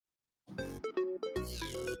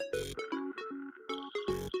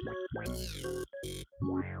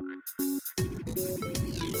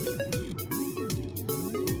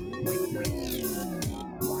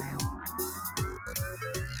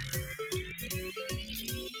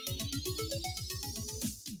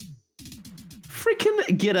Freaking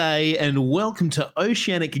g'day and welcome to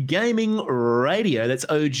Oceanic Gaming Radio. That's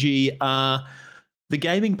OGR, the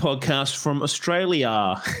gaming podcast from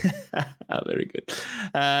Australia. Very good.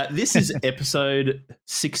 This is episode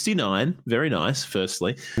 69. Very nice,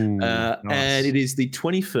 firstly. Nice. And it is the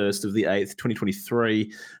 21st of the 8th,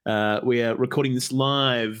 2023. We are recording this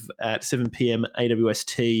live at 7 p.m.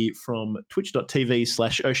 AWST from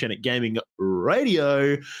twitch.tv/Oceanic Gaming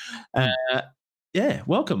Radio. Yeah,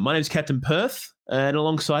 welcome. My name's Captain Perth, and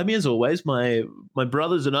alongside me, as always, my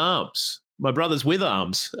brothers in arms, my brothers with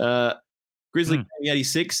arms, Grizzly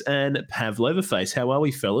 86 and Pav Leatherface. How are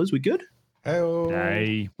we, fellas? We good?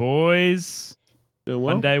 Hey, boys. Doing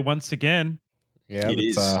well? Monday once again. Yeah,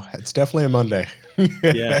 it's definitely a Monday.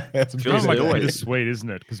 Yeah, it's feels like always. bittersweet, isn't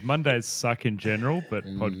it? Because Mondays suck in general, but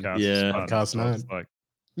podcast is fun. Podcast So it's night. like,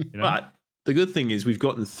 But the good thing is we've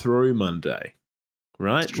gotten through Monday,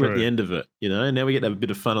 right? It's We're at the true. end of it, Now we get to have a bit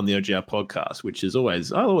of fun on the OGR podcast, which is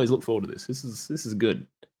always, I always look forward to this. This is good.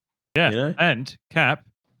 yeah. And Cap,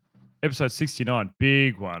 episode 69,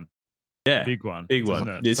 big one. Yeah, Big one. big isn't one.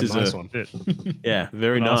 it? This It's is a nice a one. yeah,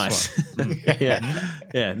 very Nice nice.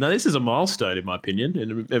 yeah. No, this is a milestone in my opinion,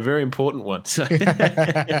 and a very important one. So, We'll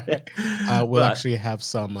But- actually have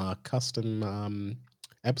some custom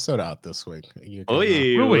episode out this week. You can,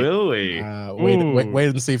 will we? wait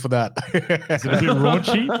and see for that. Is it a bit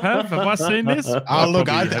raunchy, Pav? Have I seen this? Oh, look,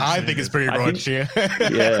 probably have I seen think it's this. pretty I think-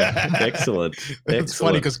 raunchy. Yeah, excellent. It's funny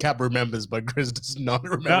Excellent. because Cap remembers, but Chris does not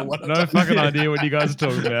remember what I'm No talking fucking about. idea what you guys are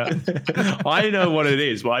talking about. I know what it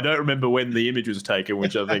is, but I don't remember when the image was taken,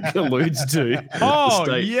 which I think alludes to. Oh,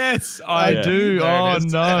 the state. yes, I Yeah. do. There Oh, it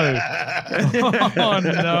is. no. Oh,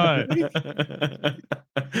 no.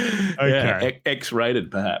 Yeah,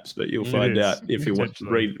 X-rated perhaps, but you'll It find is, out if you're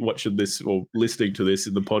potentially. watching this or listening to this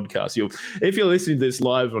in the podcast. If you're listening to this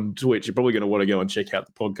live on Twitch, you're probably going to want to go and check out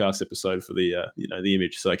the podcast episode for the the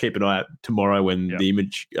image. So keep an eye out tomorrow when Yep. the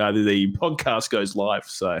image the podcast goes live.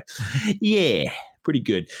 So yeah, pretty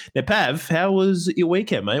good. Now, Pav, how was your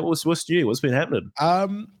weekend, mate? What's new? What's been happening?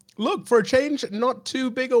 Look, for a change, not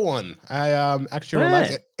too big a one. I actually Yeah.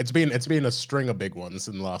 relaxed. It's been a string of big ones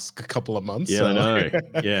in the last couple of months. Yeah, so I know.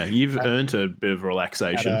 Yeah, you've earned a bit of Had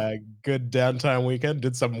relaxation. a good downtime weekend.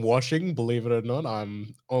 Did some washing. Believe it or not,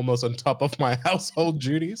 I'm almost on top of my household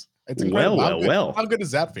duties. It's incredible. Well. How good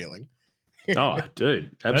is that feeling? Oh,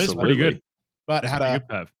 dude, That is absolutely. pretty good. But Pretty good,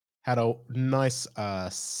 Pav. had a nice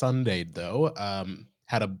Sunday though.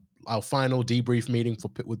 Had our final debrief meeting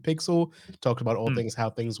with Pixel. Talked about all things,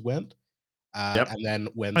 how things went. Yep. And then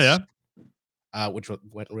went, Oh, yeah? which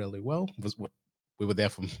went really well. We were there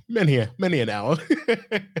for many an hour.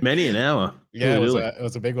 Many an hour. Yeah, Really. it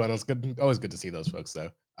was a big one. It was good. Always good to see those folks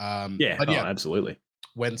though. Yeah, but yeah, absolutely.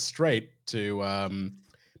 went straight to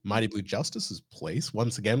Mighty Blue Justice's place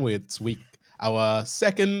once again. Our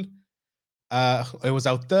second. It was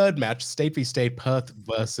our third match, State v State, Perth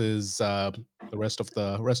versus the rest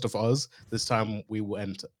of Oz. This time we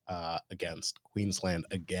went against Queensland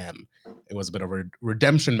again. It was a bit of a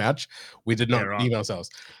redemption match. We did not Yeah, right. redeem ourselves.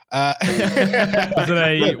 Was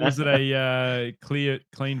it a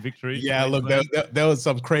clean victory? for Yeah, look, Queensland? there was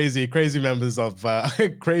some crazy members of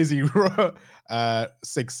crazy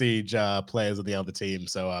Six Siege players of the other team.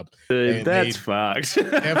 So Dude, they that's fucked.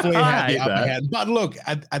 definitely I had the hate upper that. hand. But look,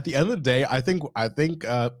 at the end of the day, I think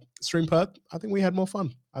Stream Perth, I think we had more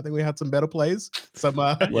fun. I think we had some better plays, some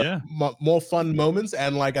Yeah. more fun moments,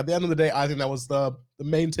 and like at the end of the day, I think that was the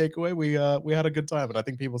main takeaway. We had a good time, and I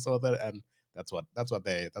think people saw that, and that's what Do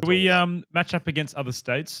what we got. match up against other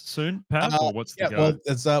states soon, Pav? Or what's the Yeah, go? well,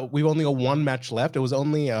 it's we've only got one match left. It was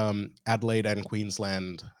only Adelaide and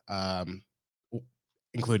Queensland,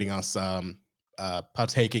 including us,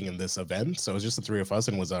 partaking in this event. So it was just the three of us,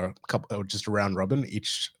 and it was just a round robin.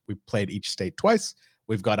 We played each state twice.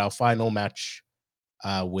 We've got our final match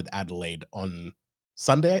with Adelaide on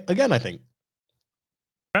Sunday again, I think.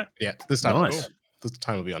 Okay. Yeah, this time. Nice. This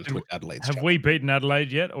time will be on Have we- Twitch Adelaide's Have channel. we beaten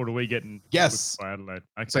Adelaide yet, or do we get in? Yes. by Adelaide?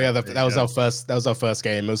 Okay, So yeah, there that you was go. our first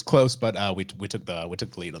game. It was close, but we took the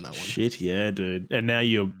lead on that one. Shit, yeah, dude. And now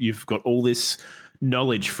you've got all this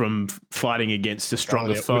knowledge from fighting against a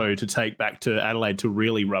stronger yeah, we- foe to take back to Adelaide to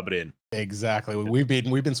really rub it in. Exactly. We've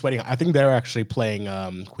been sweating. I think they're actually playing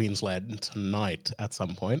Queensland tonight at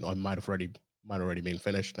some point. Or might have already been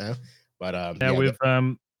finished now. But Now yeah, we've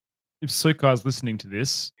if Sukai's listening to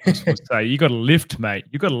this, I just want to say, you got to lift, mate.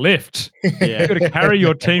 You got to lift. Yeah. You got to carry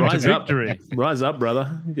your team to Rise up. victory. Rise up,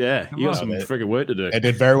 brother. Yeah, Come you got on, some man. freaking work to do. They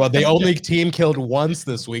did very well. They only team killed once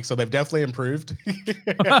this week, so they've definitely improved.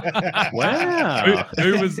 Wow.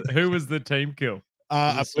 Who was the team kill?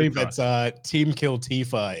 I Is it believe Sukai? it's Team Kill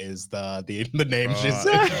Tifa is the name she's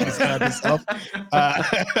Right. had and stuff.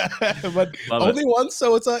 But Love only once,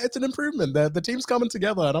 so it's an improvement. The team's coming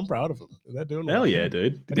together, and I'm proud of them. They're doing well. Hell yeah,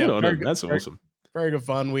 dude. But Good yeah, on very him. good, That's awesome. Very good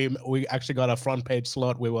fun. We actually got a front page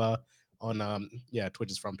slot. We were on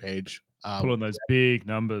Twitch's front page. Pulling those big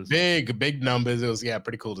numbers. Big numbers. It was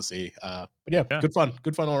pretty cool to see. But yeah, good fun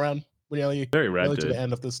all around. We're nearly Very rad, to dude. the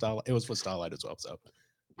end of the Starlight. It was for Starlight as well, so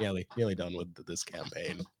nearly done with this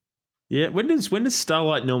campaign. Yeah. When does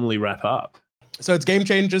Starlight normally wrap up? So it's Game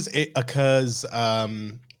Changers. It occurs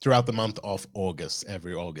throughout the month of August,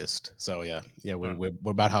 every August. So we're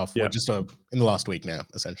about half. Yeah. We're just in the last week now,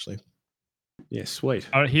 essentially. Yeah, sweet.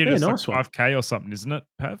 I hear Yeah, it's nice one. like 5K or something, isn't it,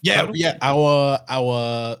 Pav? Yeah, Total? yeah.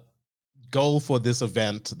 Our goal for this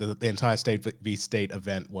event, the entire State v State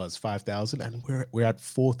event, was 5,000, and we're at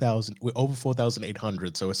 4,000. We're over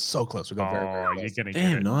 4,800. So it's so close. We got very Oh, close. you're gonna get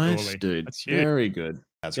Damn, it, nice, surely. dude. That's huge. Very good.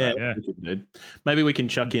 That's Yeah, right. Yeah. very good, dude. Maybe we can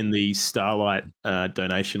chuck in the Starlight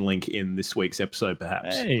donation link in this week's episode,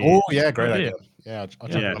 perhaps. Hey, Oh yeah, great idea. idea. Yeah, I'll Yeah,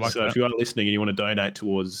 check Yeah, it I out. like so that. if you are listening and you want to donate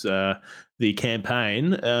towards the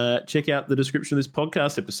campaign, check out the description of this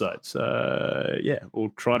podcast episode. So yeah, we'll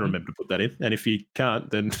try to remember to put that in. And if you can't,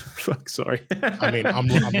 then fuck, sorry. I mean, I'm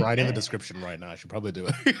writing the description right now. I should probably do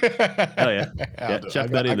it. Oh, yeah. I'll do it. chuck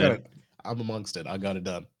I that in got there. it. I'm amongst it. I got it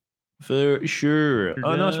done. For sure.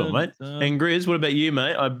 Oh, nice one, mate. Dun. And Grizz, what about you,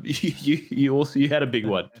 mate? You had a big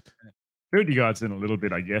one. Filled you guys in a little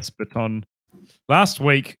bit, I guess. But on last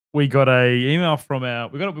week, we got a email from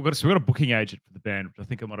we got a booking agent for the band, which I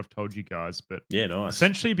think I might have told you guys. But Yeah, nice.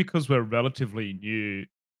 essentially, because we're relatively new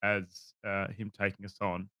as him taking us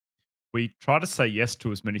on, we try to say yes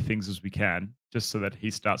to as many things as we can, just so that he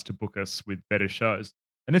starts to book us with better shows.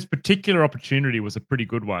 And this particular opportunity was a pretty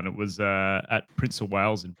good one. It was at Prince of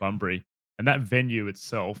Wales in Bunbury, and that venue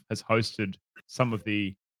itself has hosted some of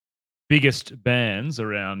the biggest bands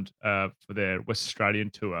around for their West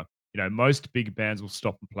Australian tour. You know, most big bands will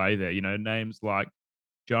stop and play there. You know, names like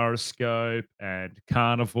Gyroscope and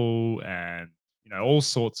Carnival, and all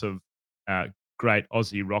sorts of great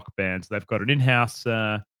Aussie rock bands. They've got an in-house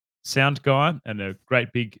sound guy and a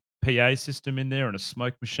great big PA system in there, and a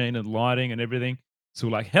smoke machine and lighting and everything. So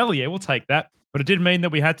we're like, hell yeah, we'll take that. But it did mean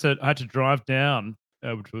that I had to drive down,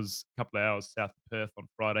 which was a couple of hours south of Perth on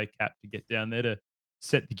Friday, Cap, to get down there to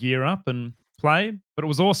set the gear up and play. But it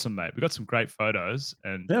was awesome, mate. We got some great photos,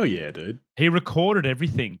 and Hell yeah, dude. he recorded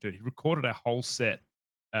everything, dude. He recorded our whole set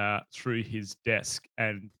through his desk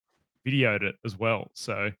and videoed it as well.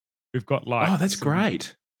 So we've got like, Oh, that's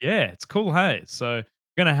great. yeah, it's cool. Hey, so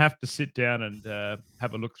we're gonna have to sit down and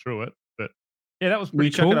have a look through it. But yeah, that was Will you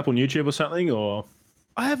pretty chuck cool. it up on YouTube or something? Or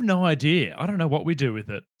I have no idea. I don't know what we do with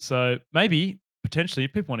it. So maybe potentially,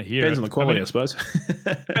 if people want to hear depends it, on the quality, I mean, suppose.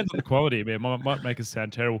 depends on the quality. Man, might make us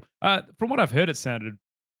sound terrible. From what I've heard, it sounded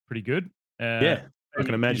pretty good. Yeah, I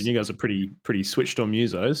can imagine you guys are pretty switched on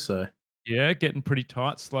musos. So Yeah, getting pretty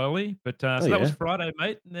tight slowly. But so that was Friday,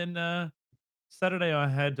 mate. And then Saturday I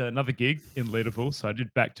had another gig in Leederville, so I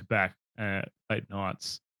did back to back late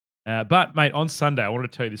nights. But mate, on Sunday I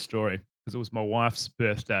wanted to tell you this story because it was my wife's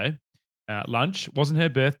birthday. Lunch wasn't her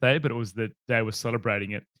birthday, but it was the day we're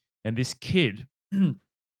celebrating it. And this kid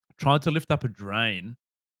tried to lift up a drain,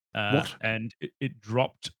 What? and it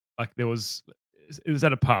dropped. Like it was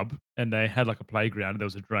at a pub, and they had like a playground. And there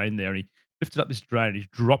was a drain there, and he lifted up this drain. And he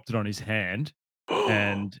dropped it on his hand,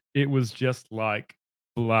 and it was just like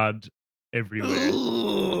blood everywhere.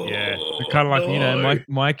 Yeah, kind of like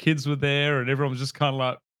my kids were there, and everyone was just kind of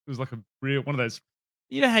like, it was like a real one of those.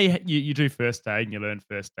 You know how you do first aid and you learn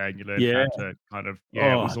first aid and you learn Yeah. how to kind of it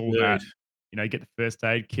was all that. dude. Get the first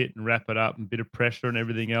aid kit and wrap it up and bit of pressure and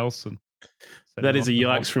everything else. And send That him is off a to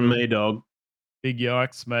yikes from hospital. me, dog. Big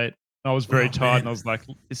yikes, mate. I was very Oh, tired, and man. I was like,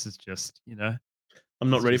 "This is just, I'm not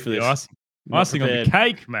this is ready just for the this. Not icing on the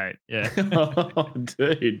prepared. cake, mate." Yeah. Oh,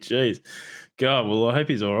 dude, jeez. God, well, I hope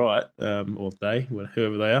he's all right. Or they,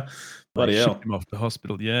 whoever they are. Bloody They hell. shipped him off to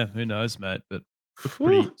hospital. Yeah, who knows, mate? But Whew.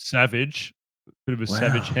 pretty savage. Bit of a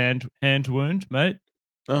savage Wow. hand wound, mate.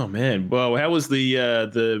 Oh man. Well, how was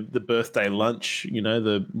the birthday lunch? Was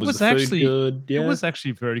the was food actually- good? Yeah. It was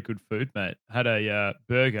actually very good food, mate. Had a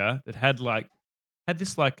burger that had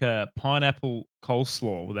this pineapple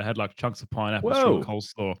coleslaw where they had like chunks of pineapple through Whoa.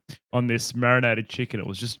 coleslaw on this marinated chicken. It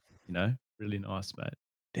was just, really nice, mate.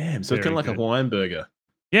 Damn. So it's kind very of like a good. Hawaiian burger.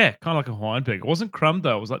 Yeah, kind of like a Hawaiian burger. It wasn't crumb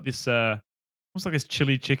though. It was like this. Almost like this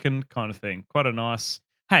chili chicken kind of thing. Quite a nice.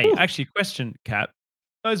 Hey, Ooh. actually, question, Cap.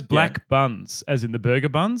 Those Yeah. black buns, as in the burger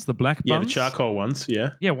buns, the black Yeah, the buns. charcoal ones.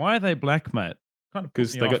 Yeah, Yeah, why are they black, mate? Kind of put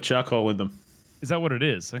because me they off. got charcoal in them. Is that what it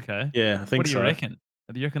is? Okay. Yeah, I What think do you so. reckon?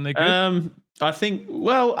 Do you reckon they're good? I think.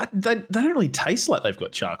 Well, they don't really taste like they've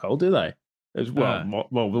got charcoal, do they? As well, Ah.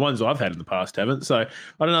 well, the ones I've had in the past haven't. So I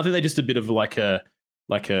don't know. I think they're just a bit of like a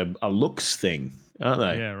looks thing, aren't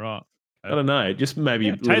they? Yeah, right. I don't know. Just maybe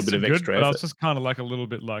Yeah, a it little bit tasted of good, extra but I was effort. just kind of like a little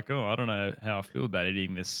bit like, oh, I don't know how I feel about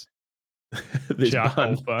eating this This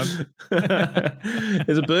charcoal bun. bun.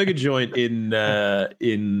 There's a burger joint in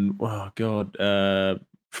oh god,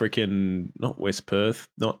 freaking not West Perth,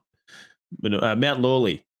 not Mount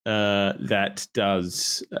Lawley, that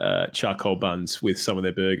does charcoal buns with some of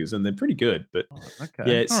their burgers, and they're pretty good. But Oh, yeah,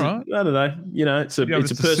 okay. it's All right. I don't know. You know, it's a Yeah,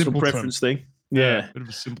 it's a just a personal simpleton. preference thing. Yeah, Yeah, bit of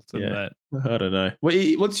a simpleton, yeah. that. I don't know.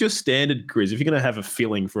 What's your standard, Grizz? If you're going to have a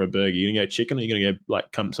filling for a burger, you're going to go chicken, or you're going to go like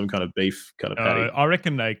some kind of beef kind of patty? I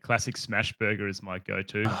reckon a classic smash burger is my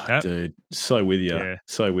go-to. Oh, Cap. dude, so with you. Yeah.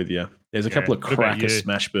 So with you. There's a Yeah. couple of What about cracker you?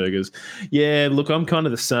 smash burgers. Yeah, look, I'm kind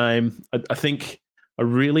of the same. I think a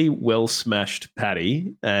really well smashed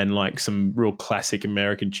patty and like some real classic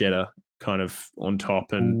American cheddar kind of on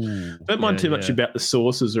top. And Ooh, don't mind yeah, too much yeah. about the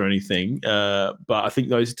sauces or anything. But I think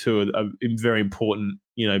those two are very important,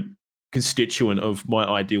 constituent of my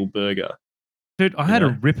ideal burger. Dude, I had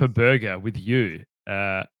a know? Ripper burger with you.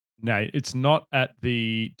 No, it's not at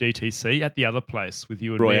the DTC, at the other place with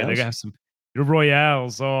you and me. They're Royales? gonna have some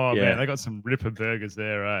Royales. Oh Yeah. man, they got some Ripper burgers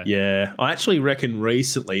there, eh? Yeah, I actually reckon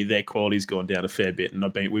recently their quality's gone down a fair bit, and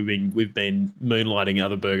we've been moonlighting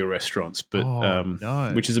other burger restaurants, but Oh,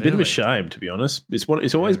 no, which is a bit of a really? shame, to be honest. It's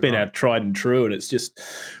always been right. our tried and true, and it's just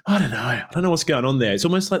I don't know. I don't know what's going on there. It's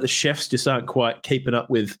almost like the chefs just aren't quite keeping up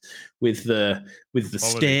with the Quality.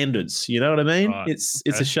 standards. You know what I mean? Right, It's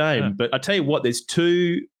okay, a shame, yeah. but I tell you what, there's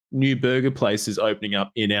two new burger places opening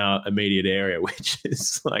up in our immediate area, which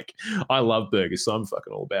is like I love burgers, so I'm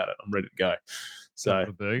fucking all about it. I'm ready to go. So Couple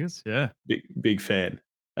of burgers, yeah. big fan.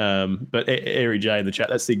 But Airy J in the chat,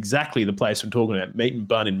 that's exactly the place I'm talking about. Meat and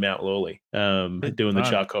Bun in Mount Lawley, doing the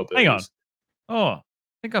Bun. charcoal burgers. Hang on. Oh, I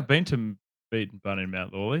think I've been to Meat and Bun in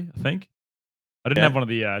Mount Lawley, I think. I didn't Yeah. have one of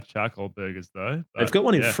the charcoal burgers though. They've but got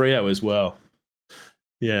one in yeah. Freo as well.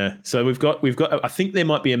 Yeah, so we've got. I think there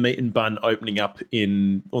might be a Meat and Bun opening up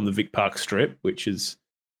on the Vic Park Strip, which is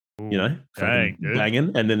Ooh, fucking dude.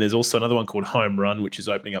 banging. And then there's also another one called Home Run, which is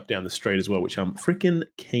opening up down the street as well, which I'm freaking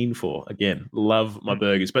keen for. Again, love my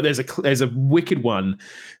burgers. But there's a wicked one,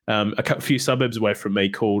 a few suburbs away from me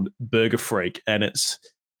called Burger Freak, and it's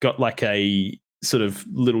got like a sort of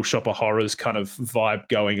Little Shop of Horrors kind of vibe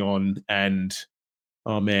going on. And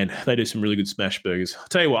oh man, they do some really good smash burgers. I'll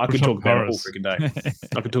tell you what, I could talk about it all freaking day.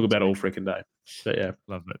 I could talk about it all freaking day. But yeah.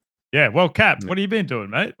 Love it. Yeah, well, Cap, what have you been doing,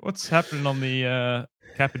 mate? What's happening on the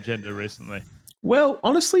Cap agenda recently? Well,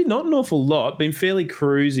 honestly, not an awful lot. Been fairly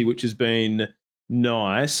cruisy, which has been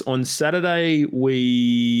nice. On Saturday, what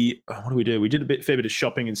do we do? We did fair bit of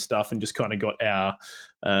shopping and stuff, and just kind of got our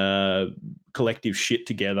collective shit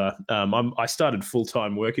together. I started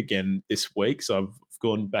full-time work again this week, so I've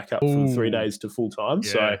gone back up from 3 days to full-time.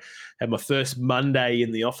 So I had my first Monday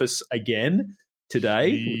in the office again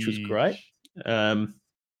today, which was great.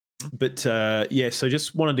 But yeah, so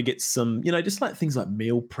just wanted to get some, just like things like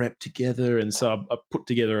meal prep together. And so I put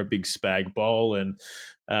together a big spag bowl, and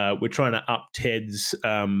we're trying to up Ted's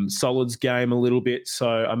solids game a little bit. So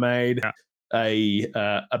I made a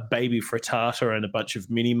baby frittata and a bunch of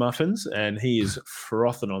mini muffins, and he is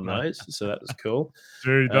frothing on those. So that was cool.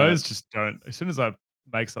 Dude, those just don't. As soon as I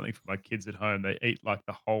make something for my kids at home, they eat like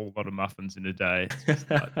the whole lot of muffins in a day.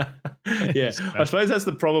 Yeah, I suppose that's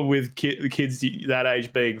the problem with the kids that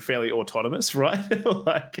age being fairly autonomous, right?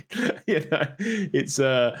 Like,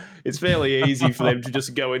 it's fairly easy for them to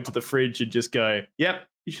just go into the fridge and just go, "Yep,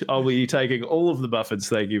 I'll be taking all of the muffins,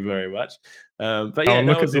 thank you very much." But yeah, it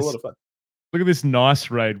was a lot of fun. Look at this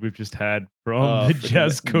nice raid we've just had from the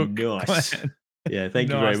Jazz Cook. Nice. Clan. Yeah, thank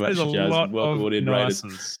you very much, Jazz. Welcome in,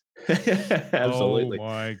 Raiders. Absolutely. Oh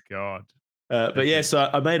my god. But yeah, so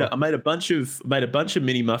I made a bunch of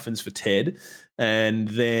mini muffins for Ted, and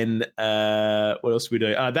then what else did we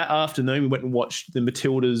do? That afternoon we went and watched the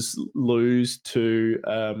Matildas lose to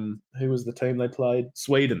who was the team they played?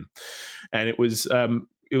 Sweden, and it was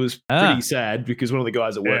pretty sad because one of the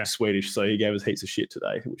guys at work's Swedish, so he gave us heaps of shit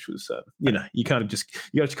today, which was you kind of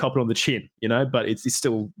you got to cop it on the chin, but it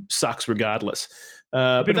still sucks regardless.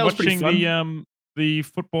 But that was pretty fun. The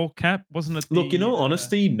football, Cap, wasn't it? Look, in all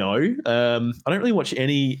honesty, no. I don't really watch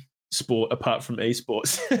any sport apart from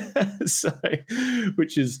esports. So,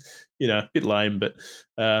 which is, a bit lame, but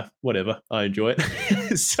whatever. I enjoy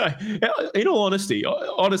it. So, in all honesty,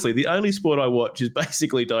 honestly, the only sport I watch is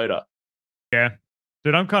basically Dota. Yeah.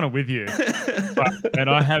 Dude, I'm kind of with you. And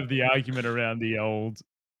I have the argument around the old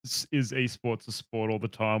is esports a sport all the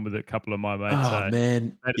time with a couple of my mates. Oh,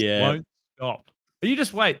 man. They just Yeah. won't stop. But you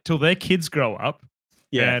just wait till their kids grow up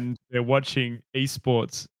Yeah. and they're watching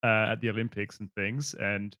esports at the Olympics and things,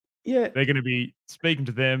 and Yeah. they're going to be speaking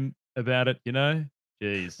to them about it,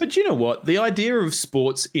 Jeez. But you know what? The idea of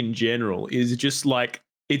sports in general is just like,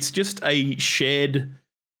 it's just a shared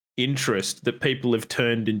interest that people have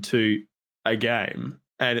turned into a game,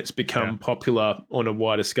 and it's become popular on a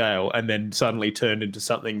wider scale, and then suddenly turned into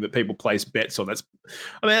something that people place bets on.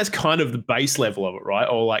 That's kind of the base level of it, right?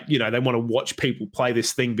 Or like, they want to watch people play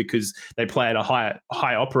this thing because they play at a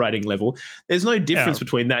high operating level. There's no difference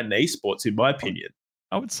between that and esports, in my opinion.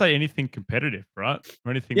 I would say anything competitive, right?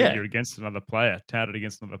 Or anything that you're against another player, touted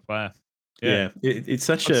against another player. Yeah, it's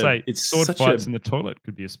such sword fights in the toilet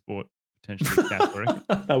could be a sport potentially.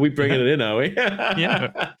 Are we bringing it in? Are we?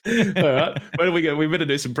 Yeah. All right. Where do we go? We better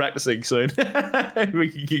do some practicing soon.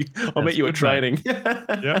 I'll meet you at training.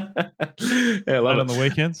 Yeah. I love it on the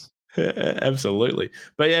weekends. Absolutely.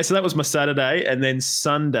 But yeah, so that was my Saturday. And then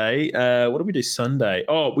Sunday, what did we do Sunday?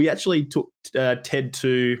 Oh, we actually took Ted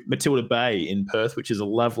to Matilda Bay in Perth, which is a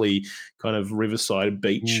lovely kind of riverside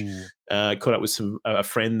beach. Caught up with a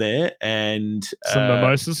friend there, and some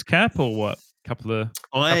mimosas, Cap, or what?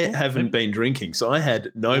 I haven't been drinking, so I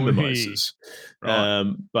had no mimosas.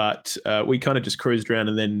 Right. But we kind of just cruised around,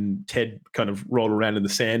 and then Ted kind of rolled around in the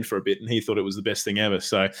sand for a bit, and he thought it was the best thing ever.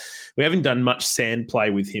 So we haven't done much sand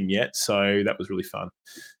play with him yet, so that was really fun.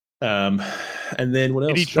 And then what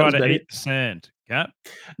else? Did he try to eat the sand, Cap?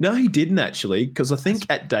 No, he didn't actually, because I think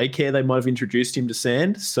at daycare they might have introduced him to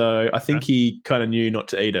sand, so I think he kind of knew not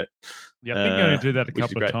to eat it. Yeah, I think you're going to do that a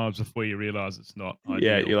couple of times before you realise it's not ideal.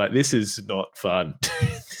 Yeah, you're like, this is not fun.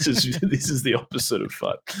 this is the opposite of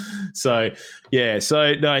fun. So, yeah.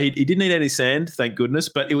 So, no, he didn't eat any sand, thank goodness.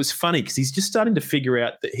 But it was funny because he's just starting to figure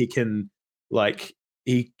out that he can, like,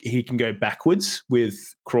 he can go backwards with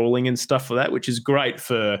crawling and stuff like that, which is great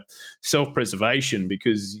for self-preservation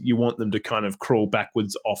because you want them to kind of crawl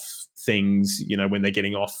backwards off things, when they're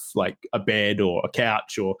getting off, like, a bed or a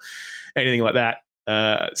couch or anything like that.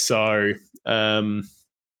 It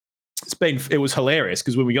was hilarious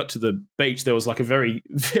because when we got to the beach, there was like a very,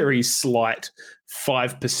 very slight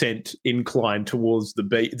 5% incline towards the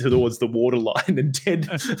beach, towards the waterline, and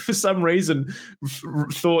Ted, for some reason,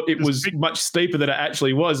 thought it was much steeper than it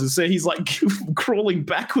actually was, and so he's like crawling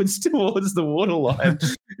backwards towards the waterline.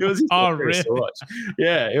 It was really? So much.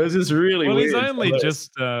 Yeah, it was just really. Well, weird. He's only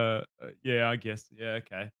just. I guess. Yeah.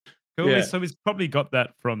 Okay. Cool. Yeah. So he's probably got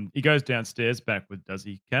that from. He goes downstairs backward, does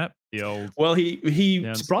he, Cap? The old. Well, he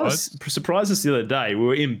surprised us the other day. We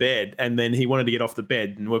were in bed, and then he wanted to get off the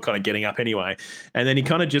bed, and we are kind of getting up anyway. And then he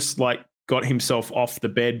kind of just like got himself off the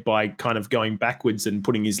bed by kind of going backwards and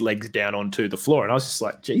putting his legs down onto the floor. And I was just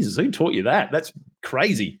like, Jesus, who taught you that? That's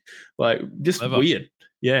crazy. Like, just weird.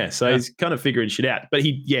 Yeah, so he's kind of figuring shit out. But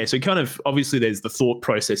so kind of, obviously there's the thought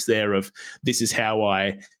process there of this is how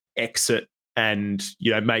I exit and,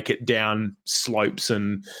 make it down slopes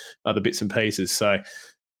and other bits and pieces. So,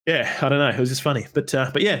 yeah, I don't know. It was just funny. But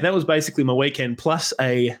yeah, that was basically my weekend, plus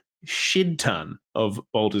a shit ton of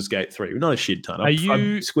Baldur's Gate 3. Not a shit ton.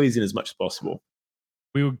 I'm squeezing as much as possible.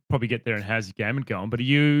 We will probably get there and how's your game and going, but are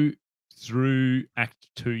you through Act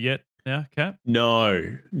 2 yet now, Cap?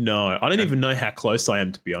 No. I don't even know how close I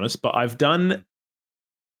am, to be honest, but I've done...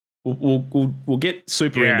 We'll get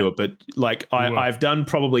super into it, but like I've done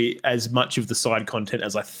probably as much of the side content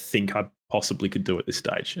as I think I possibly could do at this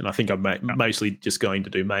stage, and I think I'm mostly just going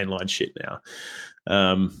to do mainline shit now.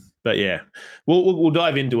 But yeah, we'll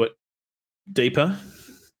dive into it deeper,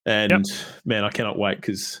 and man, I cannot wait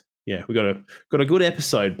because we got a good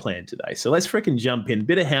episode planned today. So let's freaking jump in.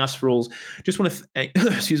 Bit of house rules. Just want to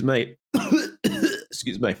excuse me.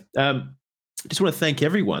 Just want to thank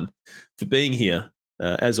everyone for being here.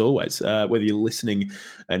 As always, whether you're listening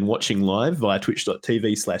and watching live via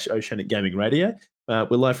twitch.tv/Oceanic Gaming Radio,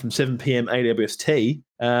 we're live from 7 p.m. AWST.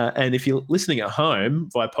 And if you're listening at home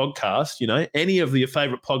via podcast, any of your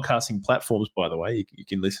favorite podcasting platforms, by the way, you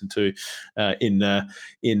can listen to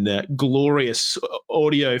in glorious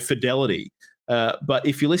audio fidelity. But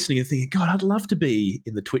if you're listening and thinking, God, I'd love to be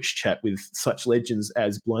in the Twitch chat with such legends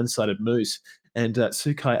as Blindsided Moose and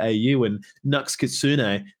Sukai AU and Nux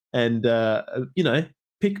Kitsune, and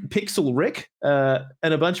Pixel Rick,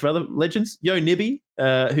 and a bunch of other legends. Yo Nibby,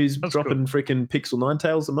 who's dropping freaking Pixel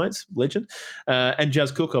Ninetales emotes, legend, and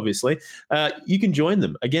Jazz Cook, obviously. You can join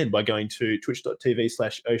them again by going to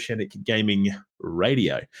twitch.tv/Oceanic Gaming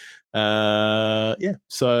Radio. Go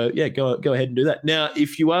ahead and do that. Now,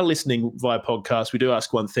 if you are listening via podcast, we do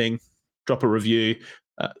ask one thing: drop a review.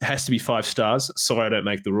 It has to be 5 stars. Sorry, I don't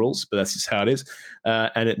make the rules, but that's just how it is.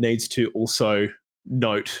 And it needs to also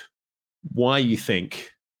note why you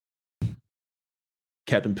think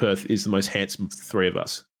Captain Perth is the most handsome of the three of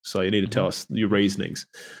us. So you need to tell us your reasonings.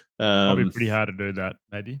 Probably pretty hard to do that,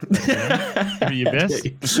 maybe. Do your best.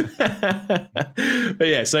 But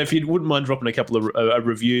yeah, so if you wouldn't mind dropping a couple of a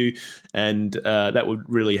review, and that would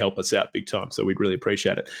really help us out big time. So we'd really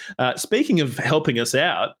appreciate it. Speaking of helping us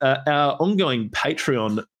out, our ongoing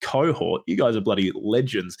Patreon cohort, you guys are bloody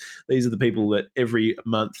legends. These are the people that every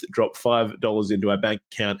month drop $5 into our bank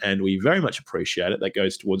account, and we very much appreciate it. That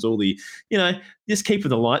goes towards all the, just keeping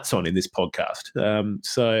the lights on in this podcast.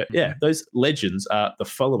 Those legends are the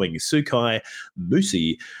following: Sukai,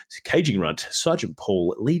 Moosey, Caging Runt, Sergeant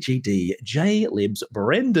Paul, Lee GD, Jay Libs,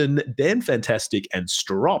 Brendan, Dan Fantastic, and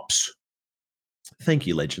Strops. Thank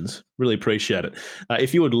you, legends. Really appreciate it.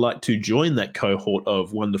 If you would like to join that cohort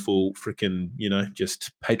of wonderful freaking,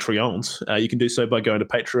 just Patreons, you can do so by going to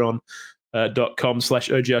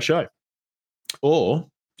patreon.com/OGR show, or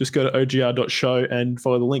just go to ogr.show and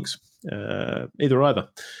follow the links. Either.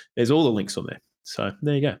 There's all the links on there. So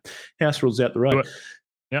there you go. House rules out the road.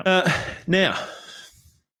 Yeah. Now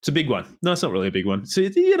it's a big one. No, it's not really a big one. So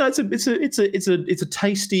it's a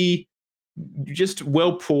tasty, just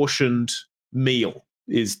well portioned meal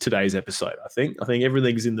is today's episode. I think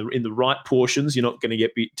everything's in the right portions. You're not going to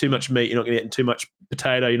get too much meat. You're not going to get too much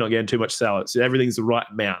potato. You're not getting too much salad. So everything's the right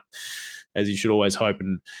amount, as you should always hope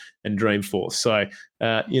and dream for. So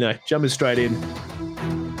jumping straight in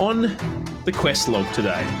on the quest log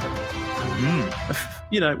today.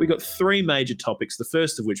 We've got 3 major topics, the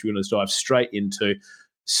first of which we're going to dive straight into.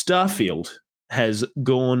 Starfield has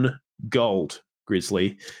gone gold,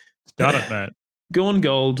 Grizzly. Got it, mate. Gone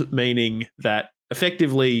gold, meaning that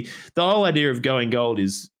effectively the whole idea of going gold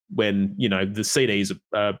is when, the CDs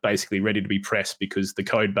are basically ready to be pressed because the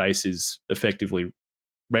code base is effectively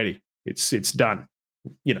ready. It's done.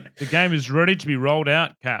 The game is ready to be rolled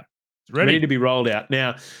out, Cap. Ready to be rolled out.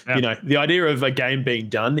 Now, the idea of a game being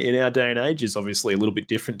done in our day and age is obviously a little bit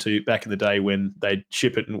different to back in the day when they'd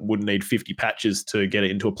ship it and wouldn't need 50 patches to get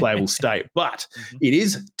it into a playable state. But it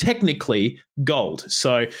is technically gold.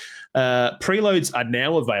 So preloads are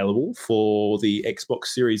now available for the Xbox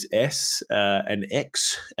Series S and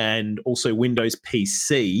X, and also Windows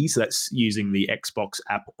PC. So that's using the Xbox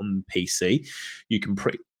app on PC. You can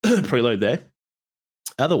preload there.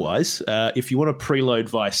 Otherwise, if you want to preload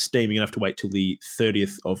via Steam, you're going to have to wait till the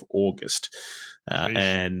 30th of August.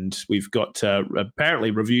 And we've got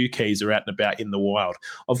apparently review keys are out and about in the wild,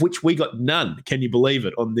 of which we got none. Can you believe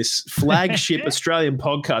it? On this flagship Australian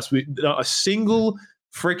podcast, not a single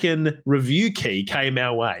freaking review key came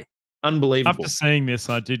our way. Unbelievable. After seeing this,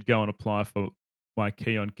 I did go and apply for my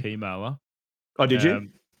key on Keymailer. Oh, did you?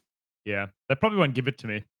 Yeah. They probably won't give it to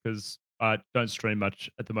me because I don't stream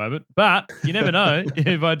much at the moment, but you never know.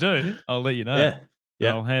 If I do, I'll let you know.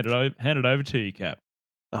 Yeah. I'll hand it over to you, Cap.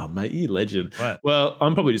 Oh, mate, you legend. Right. Well,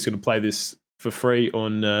 I'm probably just going to play this for free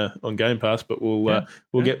on Game Pass, but we'll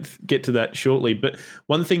get to that shortly. But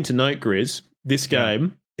one thing to note, Grizz, this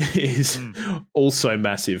game is also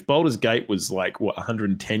massive. Baldur's Gate was like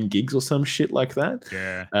 110 gigs or some shit like that.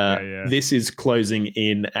 Yeah. This is closing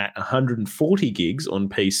in at 140 gigs on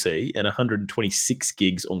PC and 126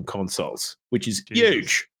 gigs on consoles, which is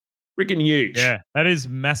huge, freaking huge. Yeah, that is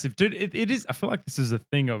massive, dude. It is. I feel like this is a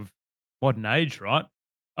thing of modern age, right?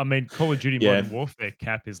 I mean, Call of Duty Modern Warfare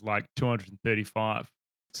cap is like 235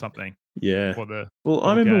 something. Yeah.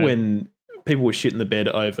 I remember when people were shitting the bed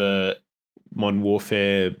over Modern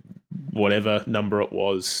Warfare, whatever number it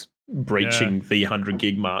was, breaching the 100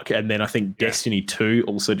 gig mark. And then I think Destiny 2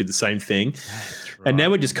 also did the same thing. That's right. And now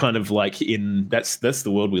we're just kind of like that's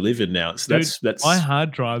the world we live in now. So dude, that's my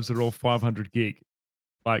hard drives are all 500 gig.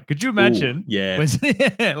 Like, could you imagine? Ooh, yeah.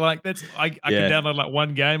 Like that's I can download like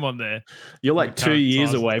one game on there. You're like 2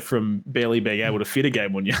 years away from barely being able to fit a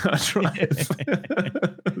game on your hard drive.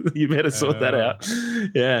 You better sort that out.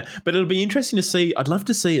 Yeah. But it'll be interesting to see. I'd love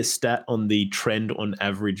to see a stat on the trend on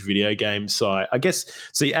average video game size. I guess,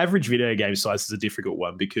 see, average video game size is a difficult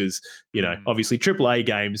one because, obviously AAA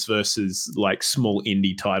games versus like small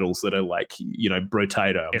indie titles that are like,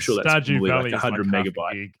 Brotato. I'm sure that's Stardew probably Valley like 100 like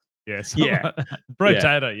megabyte. Yes. Yeah.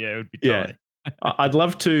 Brotato, it would be tiny. I'd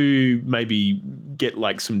love to maybe get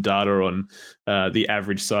like some data on the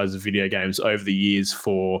average size of video games over the years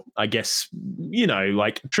for, I guess,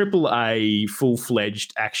 like AAA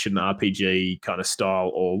full-fledged action RPG kind of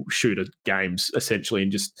style or shooter games, essentially,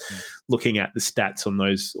 and just looking at the stats on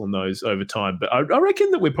those over time. But I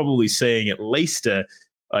reckon that we're probably seeing at least a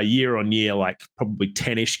year on year, like probably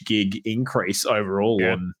 10-ish gig increase overall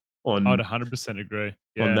on I'd 100% agree.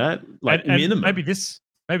 on that, like and minimum.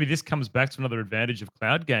 Maybe this comes back to another advantage of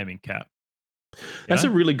cloud gaming, Cap. That's a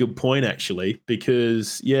really good point, actually,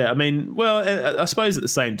 because I mean, well, I suppose at the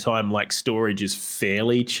same time, like storage is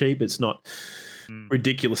fairly cheap. It's not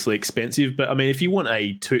ridiculously expensive, but I mean, if you want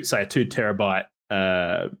a 2 terabyte,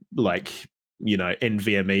 like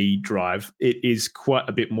NVMe drive, it is quite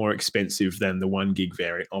a bit more expensive than the 1 gig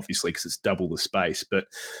variant, obviously, because it's double the space. But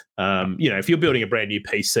if you're building a brand new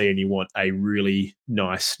PC and you want a really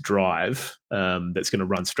nice drive that's going to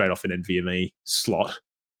run straight off an NVMe slot,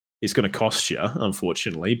 it's going to cost you,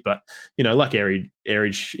 unfortunately. But like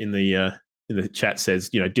Erich in the chat says,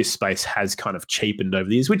 disk space has kind of cheapened over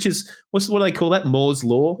the years, which is what do they call that? Moore's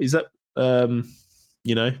law? Is that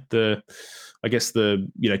I guess the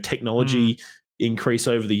technology increase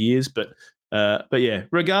over the years, but yeah,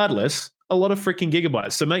 regardless, a lot of freaking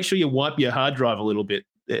gigabytes. So make sure you wipe your hard drive a little bit,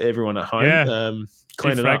 everyone at home. Yeah.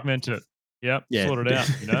 Clean it up. Defragment it. Yep. Yeah. Sort it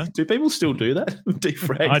out. Do people still do that?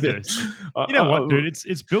 Defrag. I do. You know what, dude?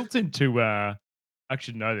 It's built into. I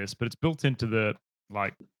should know this, but it's built into the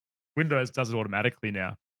Windows does it automatically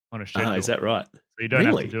now on a schedule. Is that right? So you don't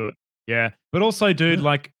have to do it. Yeah, but also, dude,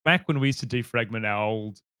 like back when we used to defragment our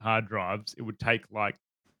old hard drives, it would take like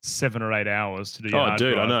 7 or 8 hours to do. I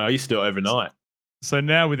know. I used to do it overnight. So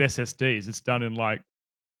now with SSDs, it's done in like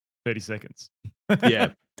 30 seconds. Yeah,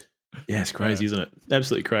 it's crazy, isn't it?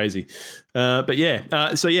 Absolutely crazy. But yeah,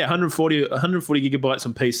 140 gigabytes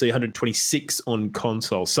on PC, 126 on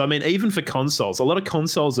consoles. So I mean, even for consoles, a lot of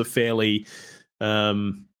consoles are fairly.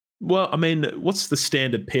 Well, I mean, what's the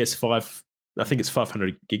standard PS5? I think it's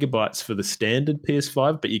 500 gigabytes for the standard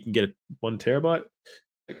PS5, but you can get 1 terabyte.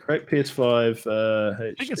 Correct, PS5.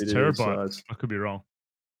 I think it's terabyte. Size. I could be wrong.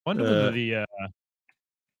 I wonder whether the.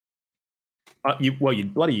 You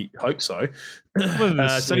bloody hope so.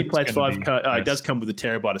 Sony PlayStation 5 it does come with a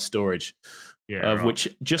terabyte of storage, of which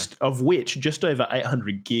just over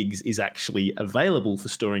 800 gigs is actually available for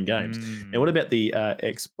storing games. And what about the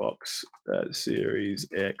Xbox Series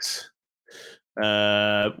X?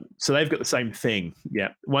 So they've got the same thing.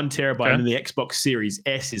 1 terabyte, and the Xbox Series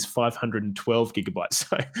S is 512 gigabytes.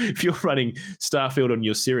 So if you're running Starfield on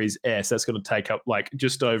your Series S, that's going to take up like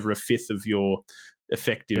just over a fifth of your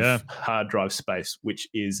effective hard drive space, which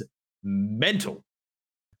is mental.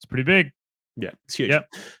 It's pretty big. Yeah, it's huge. So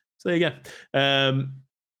there you go.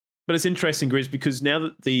 But it's interesting, Grizz, because now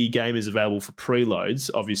that the game is available for preloads,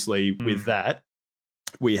 obviously with that,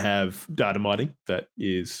 we have data mining that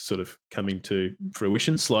is sort of coming to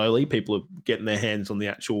fruition slowly. People are getting their hands on the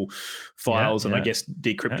actual files and I guess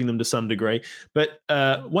decrypting them to some degree. But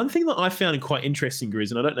one thing that I found quite interesting,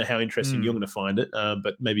 Grizz, and I don't know how interesting you're going to find it,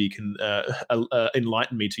 but maybe you can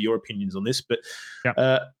enlighten me to your opinions on this. But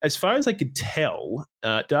as far as I could tell,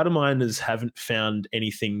 data miners haven't found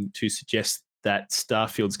anything to suggest that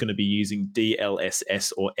Starfield's going to be using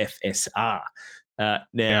DLSS or FSR.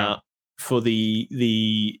 For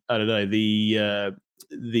the I don't know,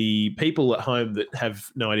 the people at home that have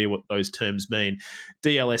no idea what those terms mean,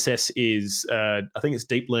 DLSS is I think it's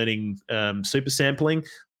deep learning super sampling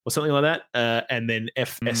or something like that, and then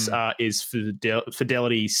FSR is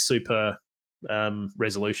fidelity super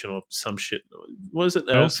resolution or some shit. What is it?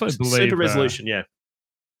 I also believe super resolution.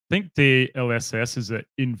 I think the LSS is an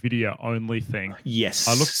NVIDIA only thing. Yes.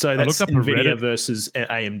 So that's NVIDIA versus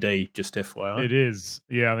AMD, just FYI. It is.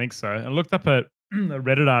 Yeah, I think so. I looked up a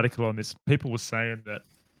Reddit article on this. People were saying that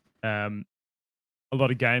a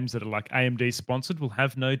lot of games that are like AMD sponsored will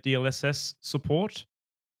have no DLSS support,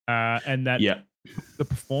 and that the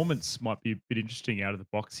performance might be a bit interesting out of the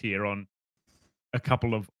box here on a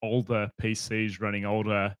couple of older PCs running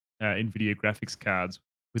older NVIDIA graphics cards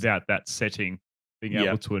without that setting being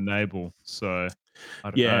able to enable. So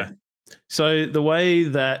I don't know. So the way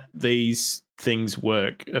that these things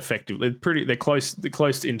work effectively, they're close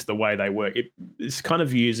into the way they work. It's kind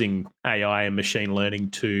of using AI and machine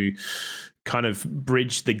learning to kind of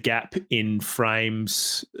bridge the gap in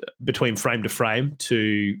frames between frame to frame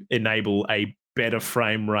to enable a better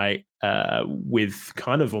frame rate with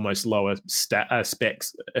kind of almost lower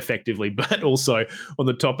specs effectively, but also on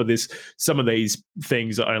the top of this, some of these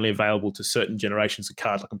things are only available to certain generations of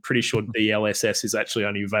cards. Like I'm pretty sure DLSS is actually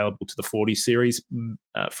only available to the 40 series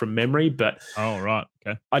from memory, but Oh, right.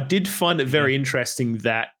 Okay. I did find it very interesting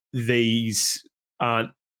that these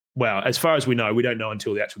aren't, well, as far as we know, we don't know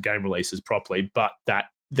until the actual game releases properly, but that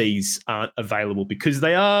these aren't available because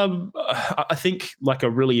they are, I think, like a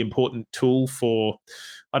really important tool for,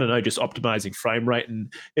 I don't know, just optimizing frame rate.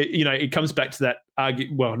 And, it comes back to that,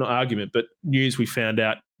 not argument, but news we found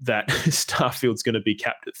out that Starfield's going to be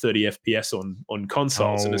capped at 30 FPS on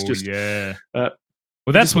consoles. And it's just, yeah. well,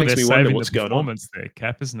 that's what makes they're me wonder saving what's the going on. performance there,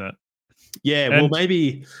 Cap, isn't it? Yeah, well,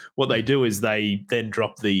 maybe what they do is they then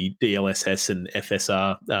drop the DLSS and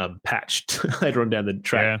FSR patched later on down the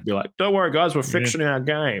track and be like, don't worry, guys, we're fixing our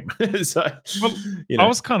game. So, I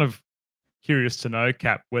was kind of curious to know,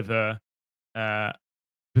 Cap, whether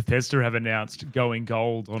Bethesda have announced going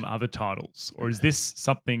gold on other titles, or is this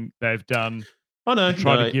something they've done to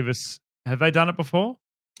try to give us... Have they done it before?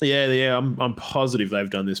 Yeah. I'm positive they've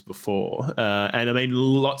done this before, and I mean,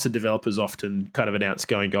 lots of developers often kind of announce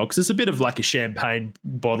going gold because it's a bit of like a champagne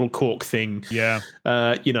bottle cork thing. Yeah.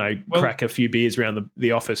 Crack a few beers around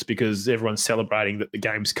the office because everyone's celebrating that the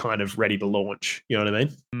game's kind of ready to launch. You know what I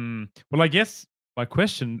mean? Well, I guess my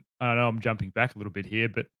question, I know I'm jumping back a little bit here,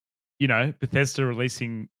 but Bethesda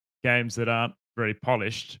releasing games that aren't very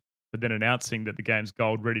polished, but then announcing that the game's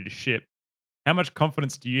gold, ready to ship. How much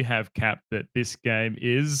confidence do you have, Cap, that this game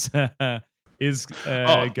is going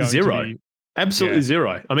zero. to be... Absolutely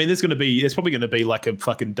zero. I mean, there's probably going to be like a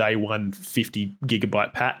fucking day one 50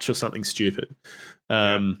 gigabyte patch or something stupid.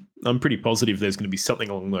 I'm pretty positive there's going to be something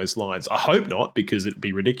along those lines. I hope not, because it'd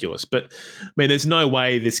be ridiculous. But I mean, there's no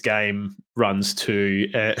way this game runs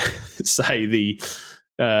to say the.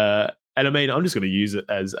 And I mean, I'm just going to use it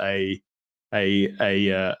as a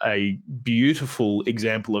beautiful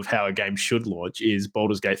example of how a game should launch is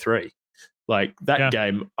Baldur's Gate 3. Like that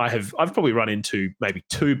game, I've probably run into maybe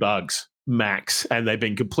 2 bugs max, and they've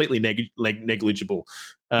been completely negligible.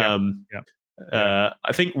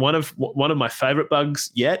 I think one of my favorite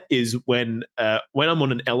bugs yet is when I'm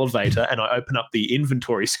on an elevator and I open up the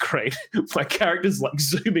inventory screen, my character's like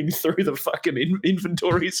zooming through the fucking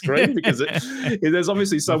inventory screen because there's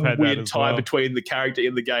obviously some weird tie between the character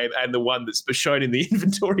in the game and the one that's shown in the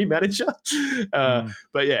inventory manager.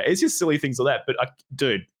 But yeah, it's just silly things like that. But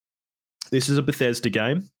dude, this is a Bethesda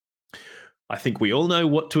game. I think we all know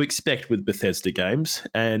what to expect with Bethesda games,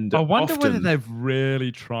 and I wonder whether they've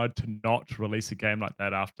really tried to not release a game like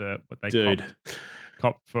that after what they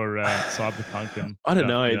copped for Cyberpunk. And I don't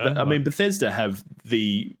know. I mean, Bethesda have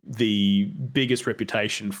the biggest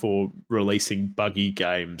reputation for releasing buggy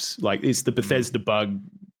games. Like it's the Bethesda bug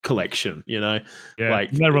collection. Yeah,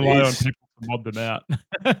 like they rely on people to mod them out.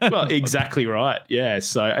 Well, exactly right. Yeah.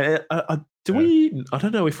 So I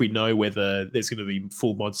don't know if we know whether there's going to be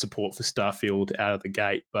full mod support for Starfield out of the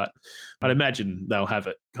gate, but I'd imagine they'll have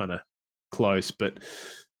it kind of close. But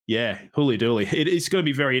yeah, hooly dooly. It's going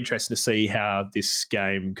to be very interesting to see how this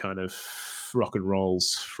game kind of rock and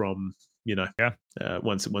rolls from,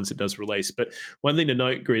 once it does release. But one thing to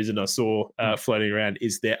note, Grizz, and I saw floating around,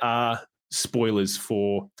 is there are spoilers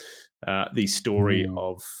for the story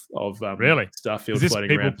of really Starfield. Is this floating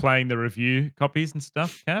people around. Playing the review copies and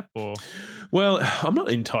stuff, Cap? Or well, I'm not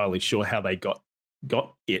entirely sure how they got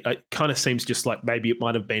it. It kind of seems just like maybe it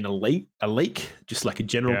might have been a leak, just like a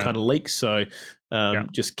general kind of leak. So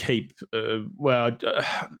just keep.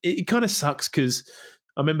 It kind of sucks because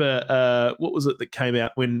I remember what was it that came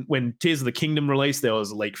out when Tears of the Kingdom released? There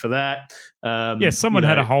was a leak for that. Someone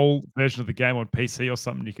had a whole version of the game on PC or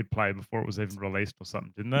something you could play before it was even released or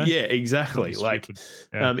something, didn't they? Yeah, exactly. Like,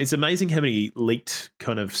 it's amazing how many leaked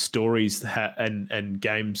kind of stories and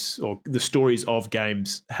games, or the stories of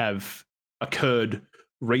games, have occurred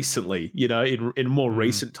recently. In more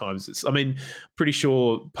recent times. Pretty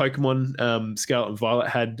sure Pokemon Scarlet and Violet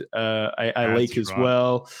had a leak as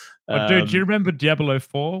well. Dude, do you remember Diablo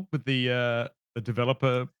 4 with the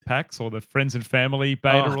developer packs or the friends and family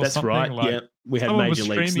beta or that's something? Right. Like, yeah, we had someone major was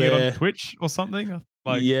leaks streaming there. it on Twitch or something.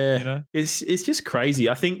 Like, it's just crazy.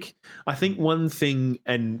 I think one thing,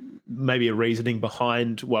 and maybe a reasoning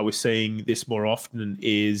behind why we're seeing this more often,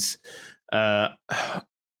 is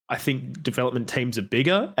I think development teams are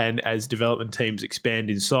bigger, and as development teams expand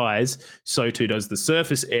in size, so too does the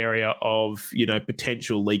surface area of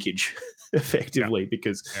potential leakage, effectively,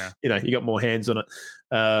 because you got more hands on it.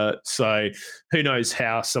 So who knows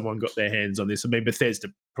how someone got their hands on this? I mean, Bethesda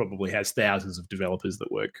probably has thousands of developers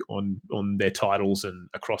that work on their titles and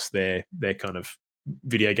across their kind of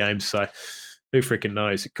video games. So Who freaking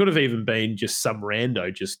knows? It could have even been just some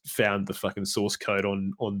rando just found the fucking source code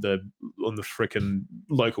on the freaking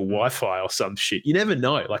local Wi-Fi or some shit. You never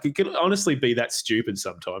know. Like, it could honestly be that stupid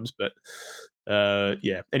sometimes. But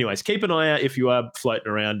yeah. Anyways, keep an eye out if you are floating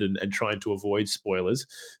around and trying to avoid spoilers,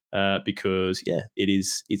 because yeah,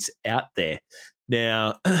 it's out there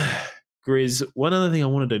now. Grizz, one other thing I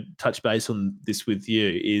wanted to touch base on this with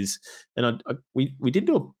you is, and we did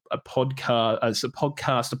do a podcast,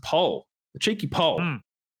 a poll, a cheeky poll,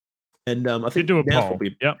 and I think do a now's poll.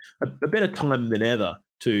 probably Yep. a better time than ever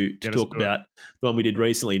to talk about the one we did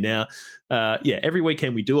recently. Now, yeah, every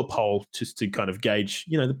weekend we do a poll just to kind of gauge,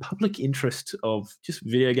 the public interest of just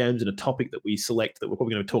video games and a topic that we select that we're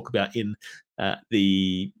probably going to talk about in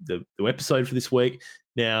the episode for this week.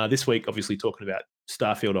 Now, this week, obviously talking about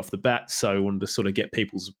Starfield off the bat, so I wanted to sort of get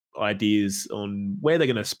people's ideas on where they're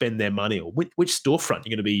going to spend their money or which storefront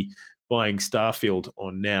you're going to be buying Starfield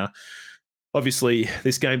on. Now, obviously,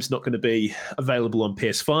 this game's not going to be available on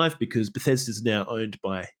PS5 because Bethesda's now owned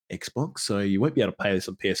by Xbox, so you won't be able to play this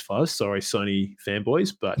on PS5. Sorry, Sony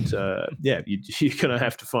fanboys, but yeah, you're going to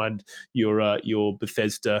have to find your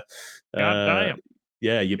Bethesda.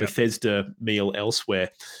 Your Bethesda meal elsewhere.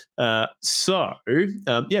 So,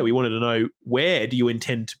 yeah, we wanted to know, where do you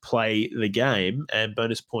intend to play the game? And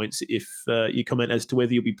bonus points if you comment as to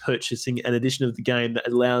whether you'll be purchasing an edition of the game that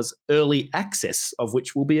allows early access, of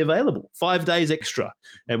which will be available 5 days extra.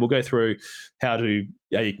 And we'll go through how you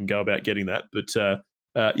can go about getting that. But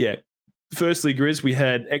yeah, firstly, Grizz, we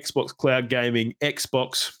had Xbox Cloud Gaming,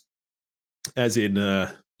 Xbox as in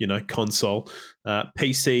console,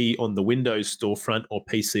 PC on the Windows storefront, or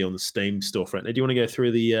PC on the Steam storefront. Now, do you want to go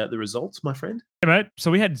through the results, my friend? Yeah, mate. So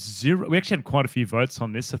we actually had quite a few votes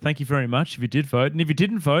on this. So thank you very much if you did vote. And if you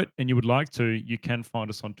didn't vote and you would like to, you can find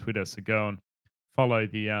us on Twitter. So go and follow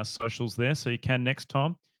the socials there, so you can next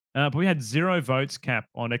time. But we had 0 votes, Cap,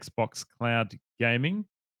 on Xbox Cloud Gaming.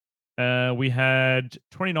 We had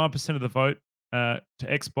 29% of the vote to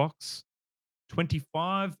Xbox,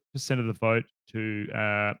 25% of the vote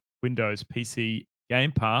to Windows PC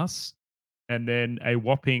Game Pass, and then a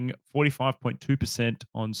whopping 45.2%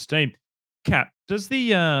 on Steam. Cap, does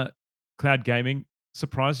the cloud gaming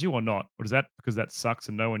surprise you or not? Or is that because that sucks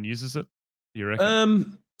and no one uses it? Do you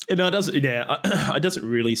reckon? No, it doesn't. Yeah, it doesn't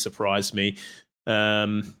really surprise me.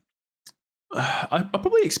 I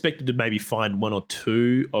probably expected to maybe find 1 or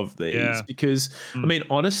 2 of these because, I mean,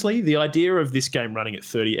 honestly, the idea of this game running at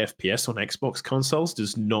 30 FPS on Xbox consoles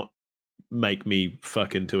does not make me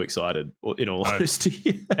fucking too excited, in all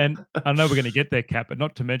honesty. And I know we're going to get there, Cap, but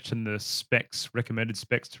not to mention the recommended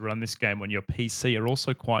specs to run this game on your PC are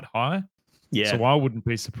also quite high. Yeah. So I wouldn't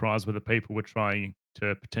be surprised whether people were trying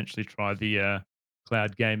to potentially try the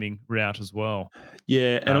cloud gaming route as well.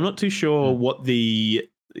 Yeah, and I'm not too sure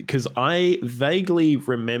because I vaguely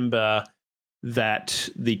remember that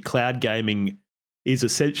the cloud gaming is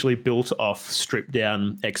essentially built off stripped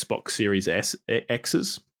down Xbox Series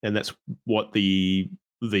X's, and that's what the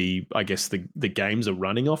I guess the games are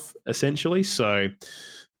running off essentially. So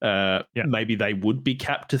maybe they would be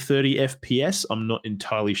capped to 30 FPS. I'm not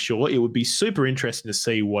entirely sure. It would be super interesting to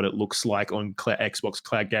see what it looks like on Xbox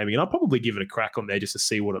Cloud Gaming, and I'll probably give it a crack on there just to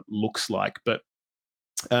see what it looks like. But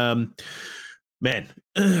man,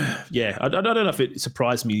 yeah, I don't know if it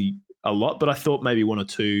surprised me a lot, but I thought maybe 1 or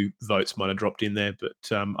 2 votes might have dropped in there. But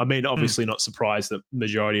I mean, obviously not surprised that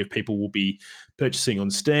majority of people will be purchasing on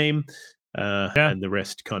Steam, and the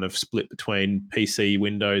rest kind of split between PC,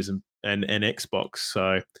 Windows, and Xbox.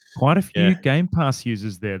 So quite a few Game Pass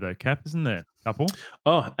users there, though, Cap, isn't there? Couple.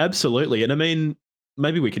 Oh, absolutely. And I mean,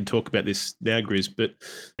 maybe we can talk about this now, Grizz, but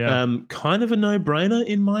kind of a no-brainer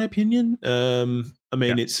in my opinion. I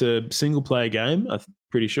mean, it's a single-player game, I'm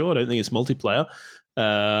pretty sure. I don't think it's multiplayer.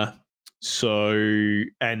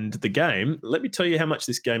 And the game, let me tell you how much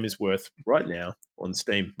this game is worth right now on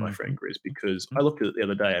Steam, my friend Grizz, because I looked at it the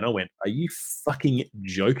other day and I went, are you fucking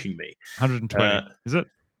joking me? 120, is it?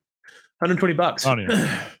 $120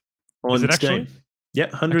 on is it Steam. Actually? Yeah,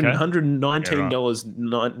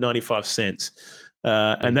 $119.95.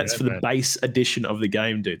 And that's for the base edition of the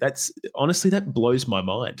game, dude. That's honestly, that blows my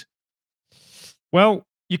mind. Well,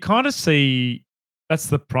 you kind of see that's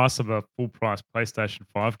the price of a full price PlayStation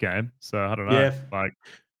 5 game. So I don't know. But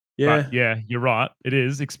yeah, you're right. It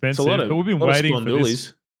is expensive. But we've been waiting for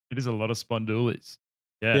this. It is a lot of spondoolies.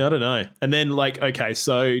 Yeah, I don't know. And then, like, okay,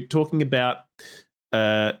 so talking about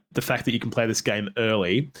the fact that you can play this game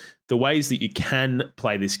early. The ways that you can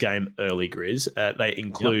play this game early, Grizz, they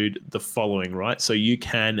include the following, right? So you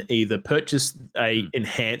can either purchase a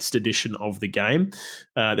enhanced edition of the game.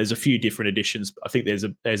 There's a few different editions. I think there's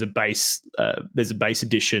a base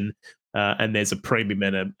edition, and there's a premium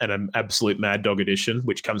and an absolute Mad Dog edition,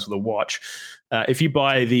 which comes with a watch. If you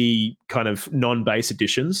buy the kind of non-base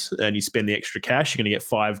editions and you spend the extra cash, you're going to get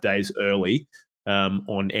 5 days early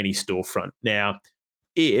on any storefront. Now,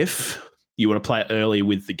 if you want to play early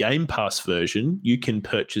with the Game Pass version, you can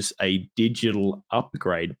purchase a digital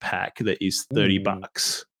upgrade pack that is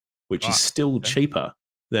 $30, which is still cheaper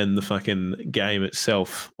than the fucking game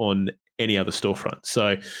itself on any other storefront.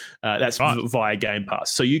 So that's via Game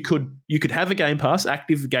Pass. So you could have a Game Pass,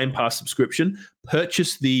 active Game Pass subscription,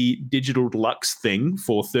 purchase the digital deluxe thing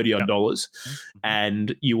for $30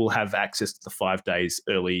 and you will have access to the 5 days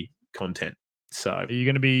early content. So are you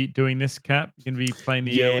going to be doing this, Cap? You're going to be playing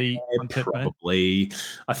the early content, probably. Mate?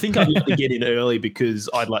 I think I'd like to get in early because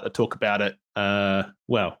I'd like to talk about it.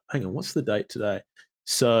 Well, hang on, what's the date today?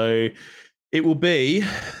 So it will be.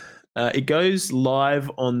 It goes live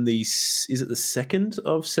on the. Is it the 2nd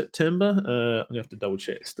of September? I'm gonna have to double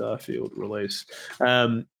check. Starfield release,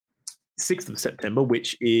 6th of September,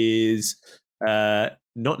 which is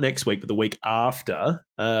not next week, but the week after.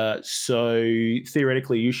 So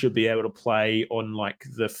theoretically, you should be able to play on like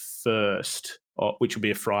the 1st, which will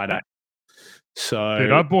be a Friday. So,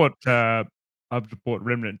 dude, I bought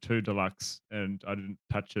Remnant 2 Deluxe, and I didn't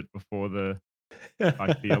touch it before the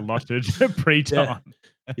allotted pre-time.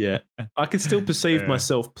 Yeah, I could still perceive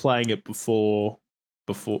myself playing it before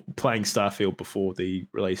playing Starfield before the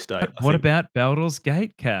release date. What about Baldur's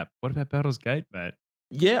Gate, Cap? What about Baldur's Gate, mate?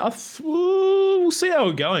 Yeah, we'll see how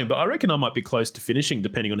we're going, but I reckon I might be close to finishing,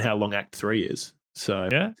 depending on how long Act 3 is. So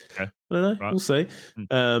yeah, okay. I don't know. Right. We'll see.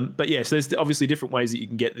 But yes, there's obviously different ways that you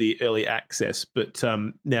can get the early access. But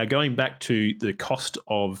now going back to the cost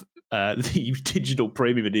of the digital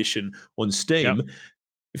premium edition on Steam,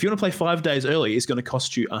 if you want to play 5 days early, it's going to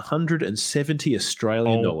cost you 170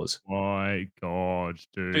 Australian dollars. Oh my god,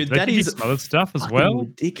 dude that is some other stuff as well.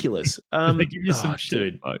 Ridiculous. They give you some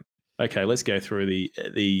shit, dude. Okay, let's go through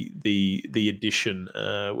the edition.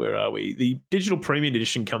 Where are we? The digital premium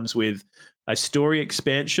edition comes with a story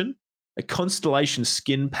expansion, a Constellation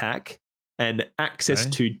skin pack, and access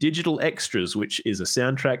to digital extras, which is a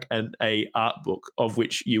soundtrack and a art book, of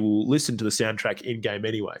which you will listen to the soundtrack in game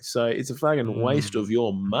anyway. So it's a fucking waste of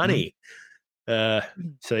your money. So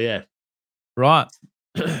yeah, right,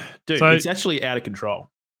 dude, so, it's actually out of control.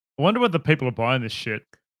 I wonder whether people are buying this shit.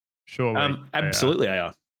 Surely, absolutely they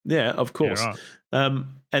are. Yeah, of course. Yeah, right.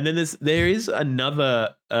 And then there is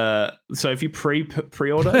another. So if you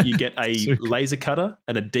pre-order, you get a laser cutter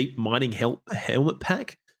and a deep mining helmet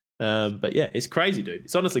pack. But yeah, it's crazy, dude.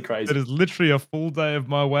 It's honestly crazy. It is literally a full day of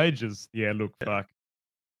my wages. Yeah, look, fuck.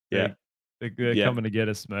 Yeah, they're coming to get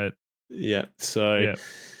us, mate. Yeah. So.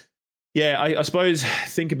 Yeah, I suppose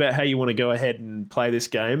think about how you want to go ahead and play this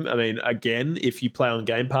game. I mean, again, if you play on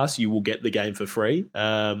Game Pass, you will get the game for free.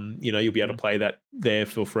 You'll be able to play that there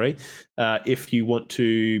for free. If you want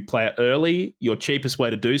to play it early, your cheapest way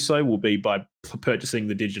to do so will be by purchasing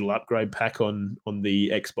the digital upgrade pack on the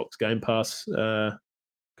Xbox Game Pass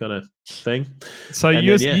kind of thing. So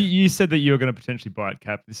you said that you were going to potentially buy it,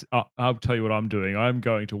 Cap. I'll tell you what I'm doing. I'm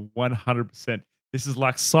going to 100%. This is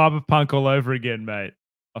like Cyberpunk all over again, mate.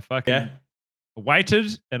 I fucking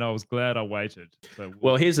waited, and I was glad I waited. So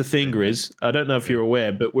well, here's the thing, Grizz. I don't know if you're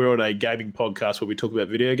aware, but we're on a gaming podcast where we talk about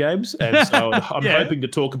video games, and so I'm hoping to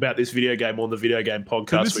talk about this video game on the video game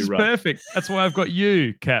podcast this is perfect. That's why I've got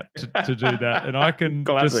you, Cap, to do that, and I can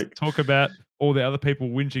just talk about all the other people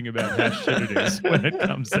whinging about how shit it is when it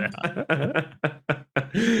comes out.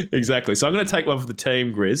 Exactly. So I'm going to take one for the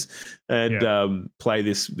team, Grizz, and play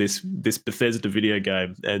this Bethesda video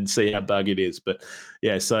game and see how bug it is. But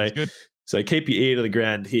yeah, so keep your ear to the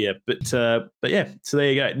ground here. But yeah, so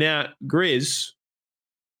there you go. Now, Grizz,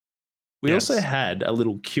 we also had a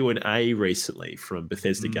little Q&A recently from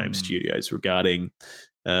Bethesda Game Studios regarding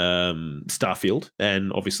Starfield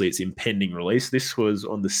and obviously its impending release. This was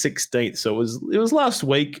on the 16th, so it was last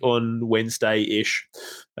week on Wednesday-ish.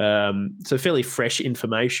 So fairly fresh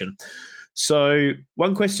information. So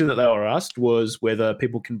one question that they were asked was whether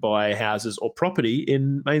people can buy houses or property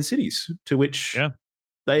in main cities, to which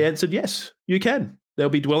they answered yes, you can.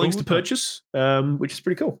 There'll be dwellings to purchase, which is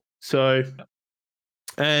pretty cool. So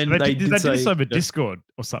and they did this over Discord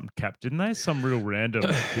or something, Cap, didn't they? Some real random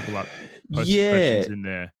people posted questions in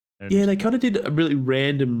there. And Yeah, they kind of did a really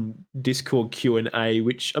random Discord Q&A,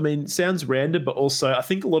 which, I mean, sounds random, but also I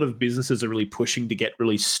think a lot of businesses are really pushing to get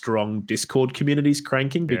really strong Discord communities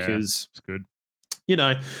cranking yeah, because, it's good. you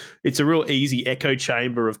know, it's a real easy echo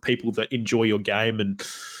chamber of people that enjoy your game, and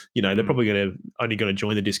they're probably only going to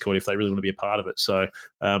join the Discord if they really want to be a part of it. So,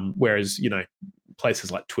 whereas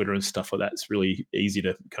places like Twitter and stuff like that, it's really easy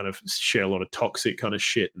to kind of share a lot of toxic kind of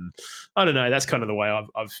shit, and I don't know. That's kind of the way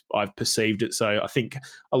I've perceived it. So I think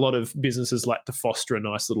a lot of businesses like to foster a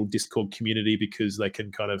nice little Discord community because they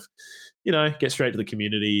can kind of get straight to the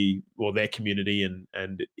community or their community,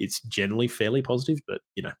 and it's generally fairly positive, but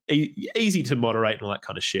easy to moderate and all that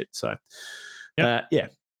kind of shit. So yeah.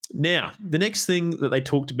 Now, the next thing that they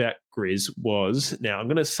talked about, Grizz, was, now I'm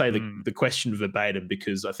going to say the question verbatim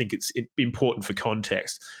because I think it's important for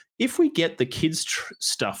context. If we get the kids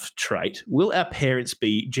stuff trait, will our parents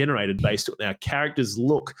be generated based on our character's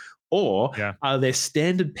look, or are there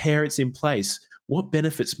standard parents in place? What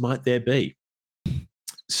benefits might there be?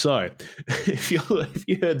 So if you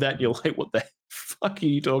heard that, you're like, what the fuck are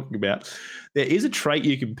you talking about? There is a trait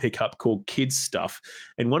you can pick up called kids stuff.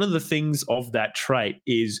 And one of the things of that trait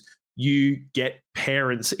is you get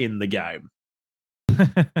parents in the game.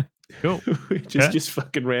 Cool. Which is just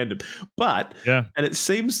fucking random. But, and it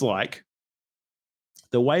seems like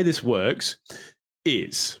the way this works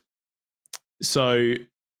is, so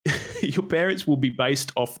your parents will be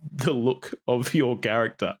based off the look of your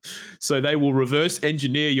character. So they will reverse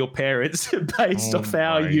engineer your parents based off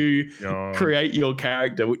how you create your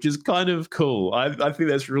character, which is kind of cool. I think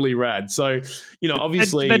that's really rad. So,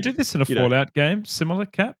 obviously... Did they do this in a Fallout game? Similar,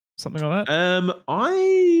 Cap? Something like that?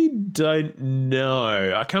 I don't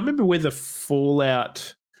know. I can't remember whether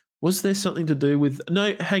Fallout... Was there something to do with...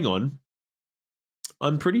 No, hang on. I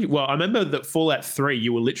remember that Fallout 3,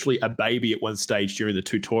 you were literally a baby at one stage during the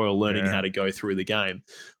tutorial learning how to go through the game.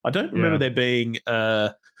 I don't remember there being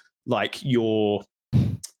like your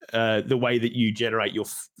the way that you generate your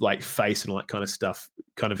face and all that kind of stuff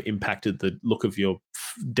kind of impacted the look of your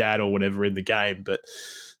dad or whatever in the game. But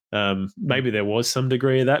maybe there was some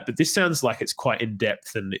degree of that. But this sounds like it's quite in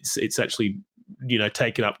depth, and it's actually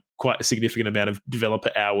taken up quite a significant amount of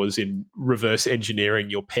developer hours in reverse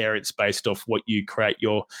engineering your parents based off what you create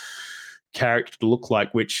your character to look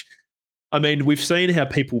like, which, I mean, we've seen how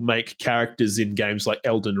people make characters in games like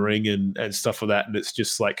Elden Ring and stuff like that, and it's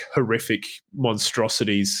just like horrific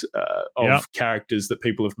monstrosities of characters that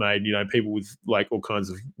people have made. People with like all kinds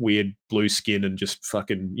of weird blue skin and just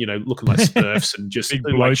fucking, looking like Smurfs and just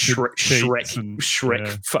like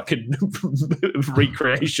Shrek fucking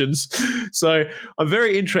recreations. So I'm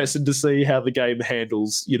very interested to see how the game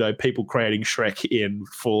handles, people creating Shrek in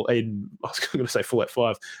I was going to say Fallout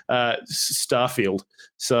 5, Starfield.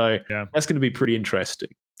 So that's going to be pretty interesting.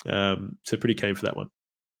 So pretty keen for that one.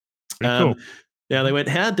 Cool. Now they went,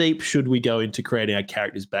 how deep should we go into creating our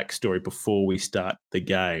character's backstory before we start the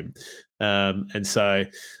game? And so,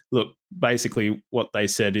 look, basically what they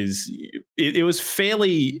said is it was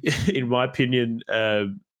fairly, in my opinion,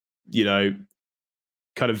 kind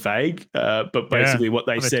of vague. But basically what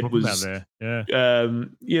they said was,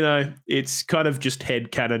 it's kind of just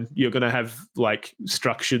headcanon. You're going to have like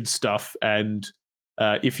structured stuff, and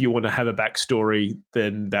if you want to have a backstory,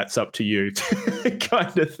 then that's up to you,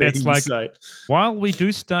 kind of thing. It's like, while we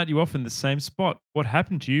do start you off in the same spot, what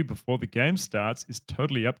happened to you before the game starts is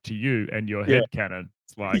totally up to you and your headcanon.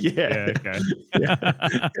 It's like, okay.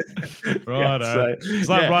 Right. So, it's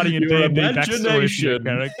like writing a D&D backstory for your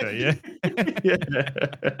character.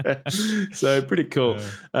 So pretty cool.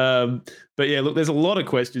 But yeah, look, there's a lot of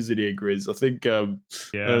questions in here, Grizz. I think, I don't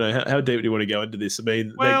know, how deep do you want to go into this? I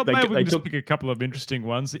mean, maybe we can just pick a couple of interesting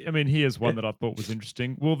ones. I mean, here's one that I thought was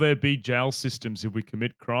interesting. Will there be jail systems if we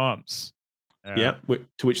commit crimes? To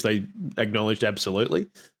which they acknowledged absolutely.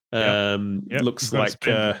 Looks like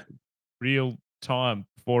real time,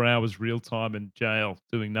 4 hours real time in jail,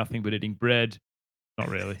 doing nothing but eating bread. Not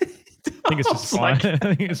really. I think it's just fine. I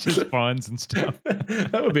think it's just fines and stuff.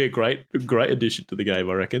 That would be a great addition to the game,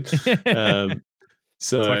 I reckon. So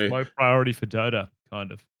it's like low priority for Dota,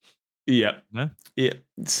 kind of. Yeah. No? Yeah.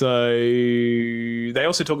 So they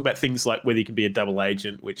also talk about things like whether you can be a double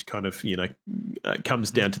agent, which kind of, comes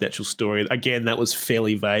down to the actual story. Again, that was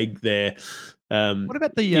fairly vague there. What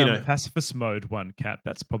about the pacifist mode one, Kat?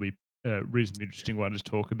 That's probably a reasonably interesting one to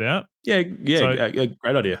talk about. Yeah,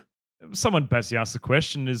 great idea. Someone basically asked the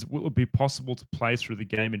question is, will it be possible to play through the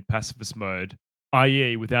game in pacifist mode,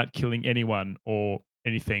 i.e. without killing anyone or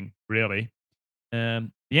anything, really? The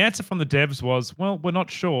answer from the devs was, well, we're not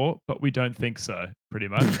sure, but we don't think so, pretty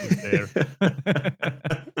much.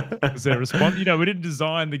 Was their response. We didn't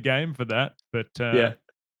design the game for that, but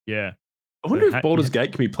Yeah. I wonder So if Baldur's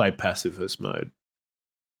Gate can be played passive versus mode.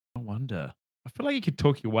 I wonder. I feel like you could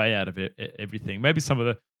talk your way out of it, everything. Maybe some of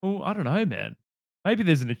the. Oh, I don't know, man. Maybe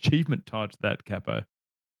there's an achievement tied to that, Capo.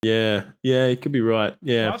 Yeah, you could be right.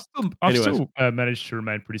 Yeah. I've Anyways. still managed to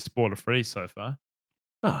remain pretty spoiler free so far.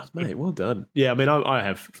 Oh, mate, well done. Yeah, I mean, I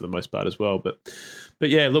have for the most part as well, but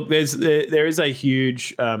yeah, look, there is a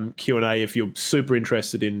huge Q&A if you're super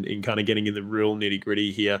interested in kind of getting in the real nitty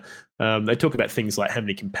gritty here. They talk about things like how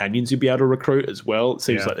many companions you'll be able to recruit as well. It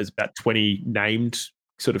seems like there's about 20 named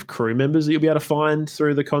sort of crew members that you'll be able to find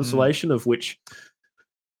through the constellation, of which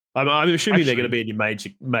I'm assuming they're going to be in your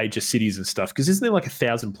major cities and stuff. Because isn't there like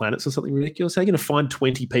 1,000 planets or something ridiculous? How are you going to find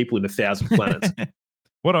 20 people in 1,000 planets?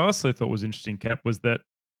 What I also thought was interesting, Cap, was that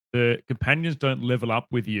the companions don't level up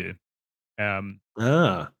with you. So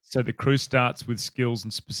the crew starts with skills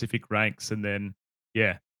and specific ranks, and then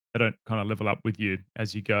they don't kind of level up with you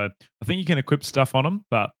as you go. I think you can equip stuff on them,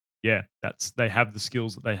 but they have the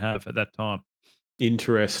skills that they have at that time.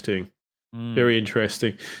 Interesting. Very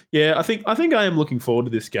interesting. Yeah, I think I am looking forward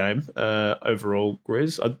to this game overall,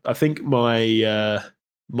 Grizz. I think my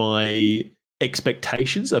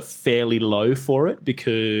expectations are fairly low for it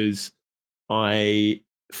because I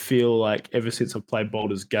feel like ever since I've played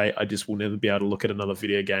Baldur's Gate, I just will never be able to look at another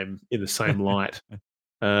video game in the same light.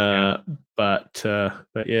 But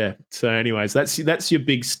yeah. So, anyways, that's your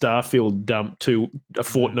big Starfield dump to a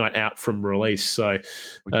fortnight out from release. So,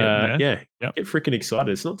 get freaking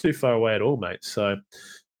excited. It's not too far away at all, mate. So,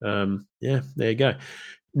 there you go.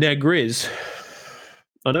 Now, Grizz,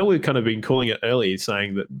 I know we've kind of been calling it early,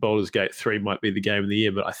 saying that Baldur's Gate 3 might be the game of the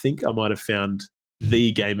year, but I think I might have found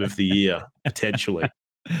the game of the year potentially.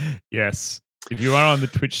 Yes, if you are on the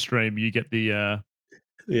Twitch stream, you get the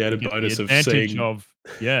bonus the of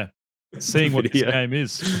seeing what this game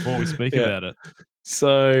is before we speak about it.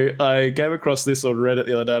 So I came across this on Reddit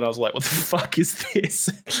the other day, and I was like, "What the fuck is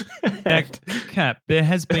this?" Cap, there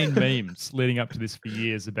has been memes leading up to this for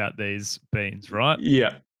years about these beans, right?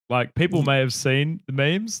 Yeah. Like people may have seen the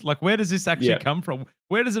memes. Like, where does this actually come from?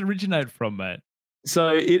 Where does it originate from, mate? So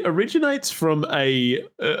it originates from a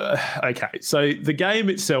so the game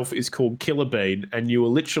itself is called Killer Bean, and you are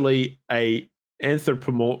literally a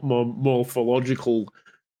anthropomorphological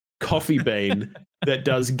coffee bean that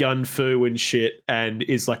does gun fu and shit, and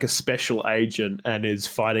is like a special agent and is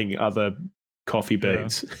fighting other coffee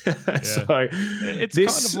beans. So it's kind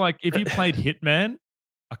of like if you played Hitman,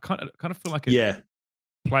 I kind of feel like it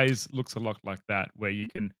looks a lot like that, where you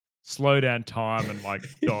can slow down time and like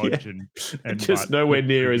dodge and just nowhere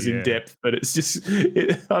near as in depth, but it's just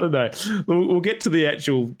I don't know. We'll get to the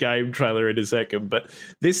actual game trailer in a second, but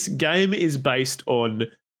this game is based on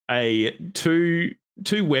two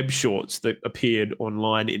web shorts that appeared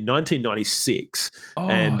online in 1996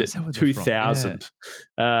 and 2000.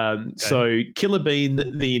 So Killer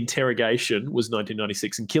Bean, The Interrogation was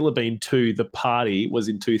 1996, and Killer Bean 2, The Party was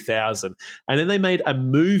in 2000. And then they made a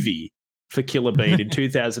movie for Killer Bean in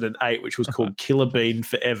 2008, which was called Killer Bean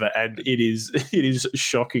Forever, and it is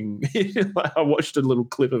shocking. I watched a little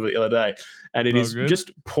clip of it the other day, and it is just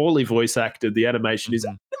poorly voice acted. The animation is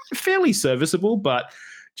fairly serviceable, but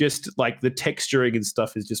just like the texturing and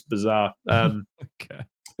stuff is just bizarre. But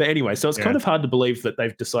anyway, so it's kind of hard to believe that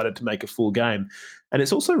they've decided to make a full game, and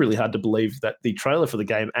it's also really hard to believe that the trailer for the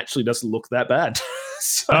game actually doesn't look that bad.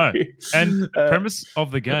 And the premise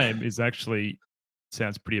of the game is actually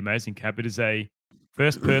sounds pretty amazing, Cap. It is a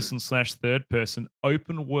first-person / third-person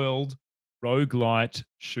open-world roguelite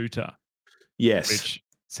shooter. Yes. Which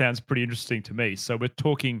sounds pretty interesting to me. So we're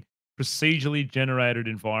talking procedurally generated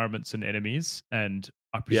environments and enemies, and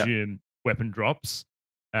I presume weapon drops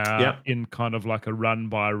in kind of like a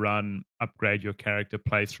run-by-run, upgrade your character,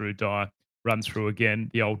 play through, die, run through again,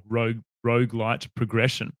 the old roguelite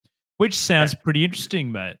progression, which sounds pretty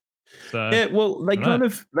interesting, mate. So, well, they kind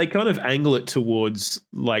of angle it towards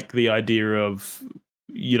like the idea of,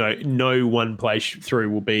 no one playthrough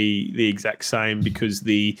will be the exact same because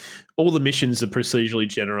all the missions are procedurally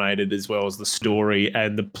generated, as well as the story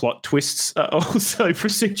and the plot twists are also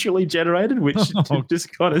procedurally generated, which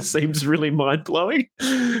just kind of seems really mind blowing.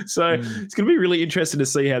 So it's going to be really interesting to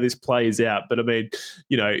see how this plays out. But I mean,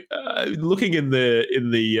 looking in the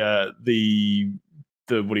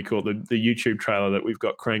what do you call it, the YouTube trailer that we've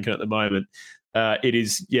got cranking at the moment, it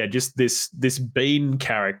is just this bean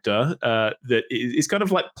character that is kind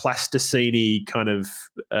of like plasticine kind of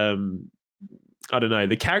I don't know.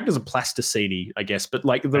 The characters are plasticine, I guess, but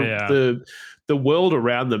like Yeah. the world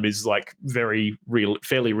around them is like very real,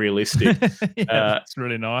 fairly realistic. Yeah, it's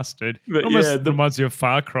really nice, dude. It But almost yeah, reminds you of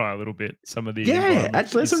Far Cry a little bit. Some of the yeah, environments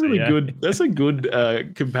actually, you that's a see, really yeah. good. That's a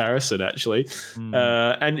good comparison, actually.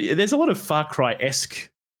 Mm. And there's a lot of Far Cry esque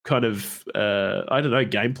kind of I don't know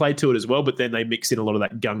gameplay to it as well. But then they mix in a lot of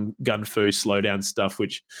that gun fu slowdown stuff,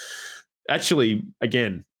 which actually,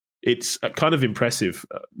 again, it's kind of impressive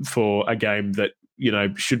for a game that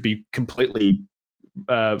should be completely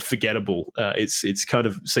forgettable. It's kind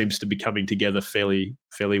of seems to be coming together fairly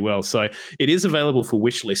well. So it is available for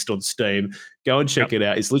wishlist on Steam. Go and check it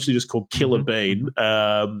out. It's literally just called Killer Bean.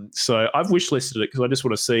 So I've wishlisted it because I just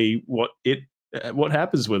want to see what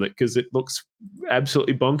happens with it because it looks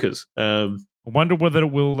absolutely bonkers. I wonder whether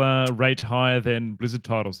it will rate higher than Blizzard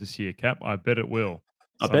titles this year, Cap. I bet it will.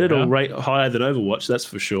 I bet it'll rate higher than Overwatch, that's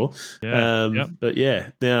for sure. Yeah. But yeah,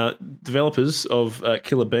 now developers of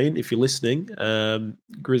Killer Bean, if you're listening,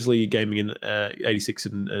 Grizzly Gaming and 86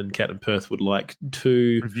 and Cat and Perth would like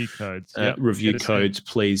to Review codes. review codes,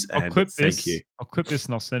 please. I'll clip this. Thank you. I'll clip this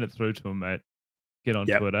and I'll send it through to them, mate. Get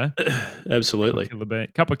onto it, eh? Absolutely.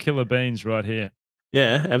 Couple of killer beans right here.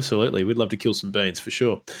 Yeah, absolutely. We'd love to kill some beans for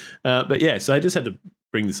sure. But yeah, so I just had to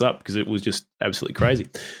bring this up because it was just absolutely crazy.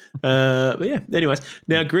 But yeah, anyways,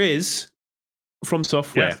 now Grizz from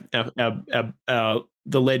Software, our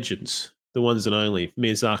the legends, the ones and only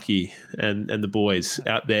Miyazaki and the boys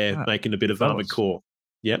out there making a bit of Armored Core.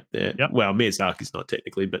 Yep. Well, Miyazaki's not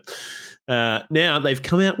technically, but now they've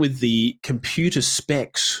come out with the computer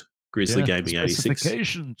specs. Grizzly Gaming 86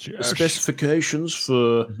 specifications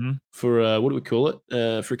for what do we call it?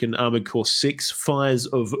 Freaking Armored Core 6 Fires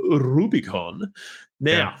of Rubicon.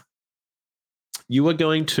 Now, you are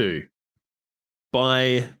going to,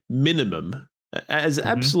 by minimum, as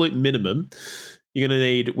absolute minimum, you're going to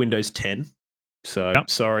need Windows 10. So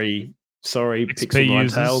sorry, Pixel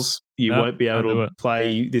Ninetales, you won't be able to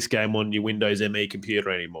play this game on your Windows ME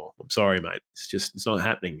computer anymore. I'm sorry, mate. It's not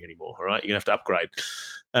happening anymore. All right, you're going to have to upgrade.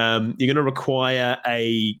 You're going to require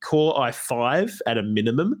a Core i5 at a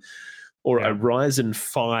minimum, or a Ryzen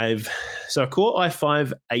 5. So a Core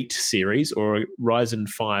i5 8 series or a Ryzen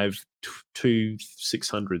 5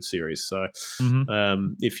 2600 series. So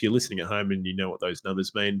if you're listening at home and you know what those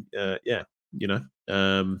numbers mean, I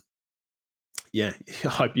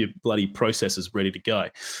hope your bloody processor's ready to go.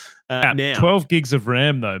 Now 12 gigs of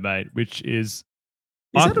RAM though, mate, which is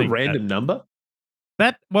that a random number?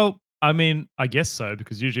 I mean, I guess so,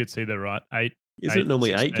 because usually it's either 8. Isn't it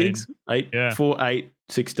normally 8 gigs? 4, 8,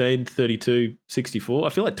 16, 32, 64. I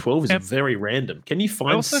feel like 12 is very random. Can you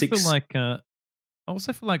find 6? I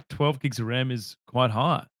also feel like 12 gigs of RAM is quite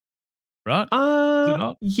high, right?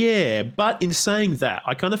 Yeah, but in saying that,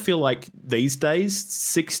 I kind of feel like these days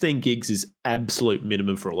 16 gigs is absolute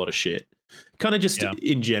minimum for a lot of shit. Kind of just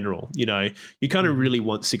in general, you kind of really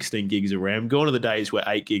want 16 gigs of RAM. Gone are the days where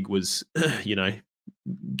 8 gig was,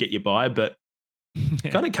 get you by, but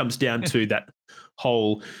kind of comes down to that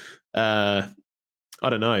whole I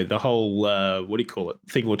don't know, the whole what do you call it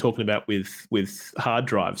thing we're talking about with hard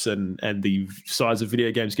drives and the size of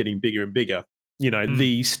video games getting bigger and bigger.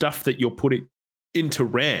 The stuff that you're putting into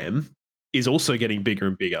RAM is also getting bigger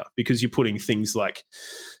and bigger because you're putting things like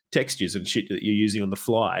textures and shit that you're using on the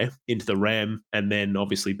fly into the RAM and then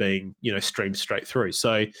obviously being streamed straight through.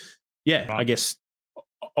 So I guess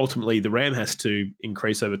ultimately the RAM has to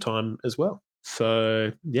increase over time as well.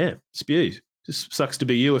 So spew. Just sucks to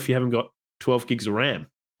be you if you haven't got 12 gigs of RAM.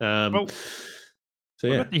 What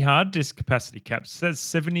about the hard disk capacity cap? It says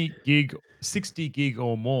 70 gig, 60 gig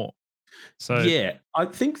or more. So I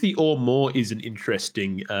think the or more is an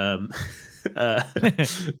interesting thing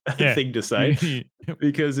to say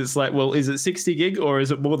because it's like, well, is it 60 gig or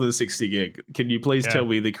is it more than 60 gig? Can you please tell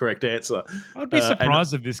me the correct answer? I'd be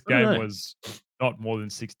surprised if this game was not more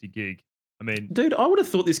than 60 gig. I mean, dude, I would have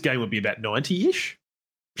thought this game would be about 90-ish.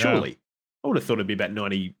 Surely. I would have thought it'd be about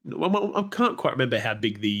 90. Well, I can't quite remember how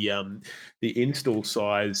big the install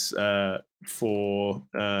size for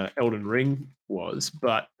Elden Ring was,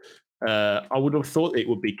 but I would have thought it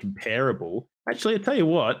would be comparable. Actually, I'll tell you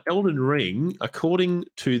what, Elden Ring, according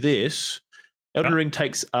to this, Elden Ring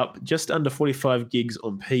takes up just under 45 gigs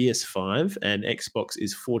on PS5 and Xbox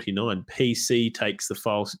is 49. PC takes the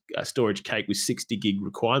file storage cake with 60 gig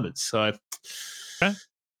requirements. So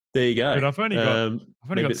there you go. Dude, I've only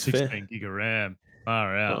got 16 gig of RAM.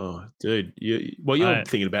 Far out. Oh, dude. You're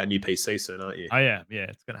thinking about a new PC soon, aren't you? I am. Yeah,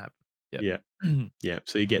 it's going to happen. Yeah.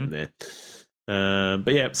 So you're getting there.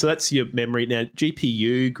 But yeah, so that's your memory. Now,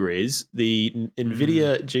 GPU, Grizz, the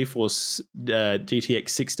NVIDIA GeForce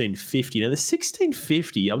GTX 1650. Now, the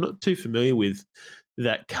 1650, I'm not too familiar with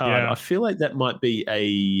that card. Yeah. I feel like that might be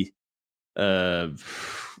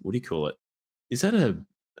what do you call it? Is that I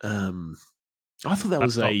thought that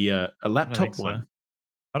was a laptop so. one.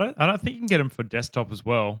 I don't think you can get them for desktop as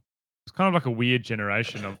well. It's kind of like a weird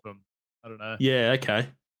generation of them. I don't know. Yeah, okay.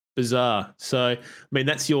 Bizarre. So, I mean,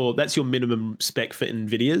 that's your minimum spec for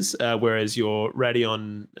Nvidia's, whereas your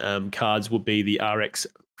Radeon cards will be the RX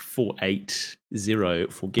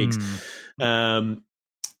 480 4 gigs. Now,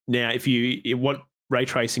 if you want ray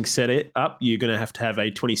tracing set it up, you're going to have a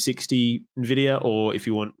 2060 Nvidia, or if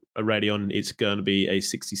you want a Radeon, it's going to be a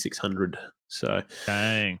 6600. So,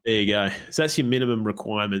 dang, there you go. So that's your minimum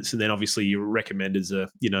requirements, and then obviously your recommendeds are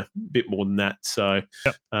a bit more than that. So,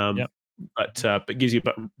 but gives you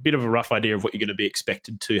a bit of a rough idea of what you're going to be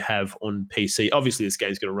expected to have on PC. Obviously, this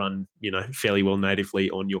game's going to run fairly well natively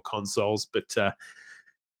on your consoles, but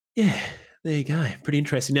yeah. There you go. Pretty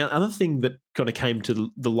interesting. Now, other thing that kind of came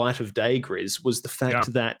to the light of day, Grizz, was the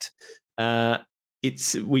fact that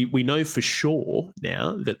we know for sure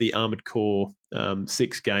now that the Armored Core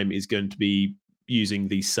 6 game is going to be using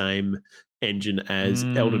the same engine as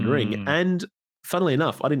Elden Ring. And funnily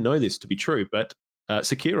enough, I didn't know this to be true, but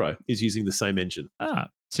Sekiro is using the same engine.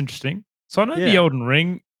 It's interesting. So I know the Elden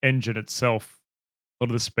Ring engine itself, a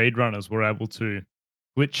lot of the speedrunners were able to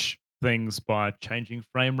glitch things by changing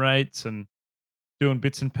frame rates and doing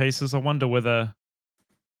bits and pieces. I wonder whether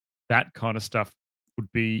that kind of stuff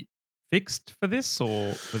would be fixed for this, or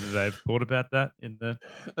whether they've thought about that in the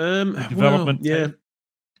development. Well, yeah,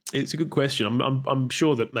 it's a good question. I'm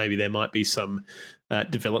sure that maybe there might be some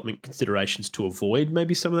development considerations to avoid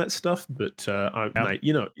maybe some of that stuff. But mate,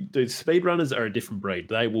 the speedrunners are a different breed.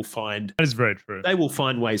 They will find that is very true. They will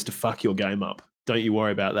find ways to fuck your game up. Don't you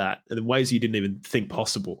worry about that. And in ways you didn't even think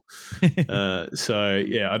possible. So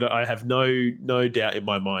yeah, I have no doubt in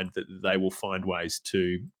my mind that they will find ways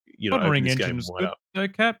to Elden open Ring this game engine's wide good.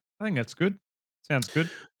 up. Cap, I think that's good. Sounds good.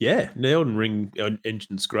 Yeah, the Elden Ring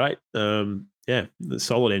engine's great. Yeah, the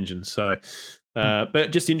solid engine. So,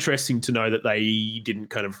 but just interesting to know that they didn't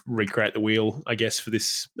kind of recreate the wheel, I guess, for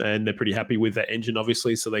this, and they're pretty happy with that engine,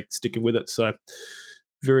 obviously, so they're sticking with it. So,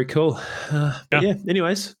 very cool. But yeah,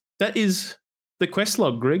 anyways, that is the quest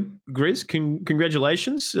log, Grizz.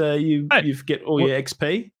 Congratulations. You've get all your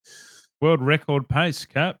XP. World record pace,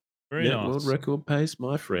 Cap. Very nice. World record pace,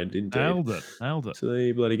 my friend. Indeed. Nailed it. So there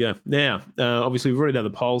you bloody go. Now, obviously, we've already done the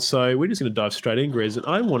poll, so we're just going to dive straight in, Grizz. And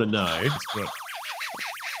I want to know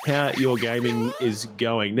how your gaming is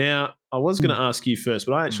going. Now, I was going to ask you first,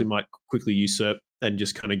 but I actually might quickly usurp and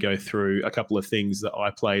just kind of go through a couple of things that I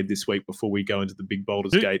played this week before we go into the big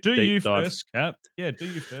Baldur's Gate do deep you dive. First, Cap. Yeah, do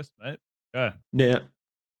you first, mate. Go. Now,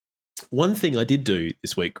 one thing I did do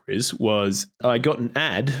this week, Grizz, was I got an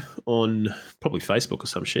ad on probably Facebook or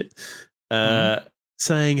some shit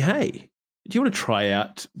saying, hey, do you want to try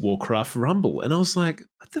out Warcraft Rumble? And I was like,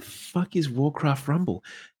 what the fuck is Warcraft Rumble?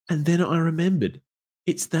 And then I remembered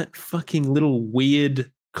it's that fucking little weird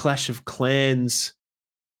Clash of Clans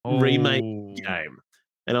remake game.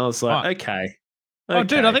 And I was like, okay. Oh,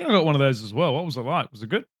 dude, I think I got one of those as well. What was it like? Was it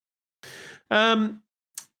good?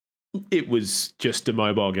 It was just a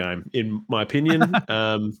mobile game, in my opinion.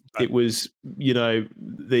 It was,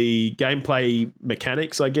 the gameplay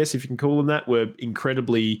mechanics, I guess, if you can call them that, were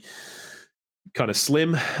incredibly kind of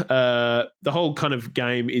slim. The whole kind of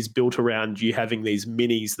game is built around you having these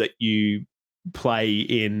minis that you play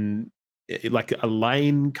in like a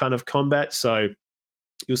lane kind of combat. So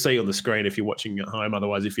you'll see on the screen if you're watching at home.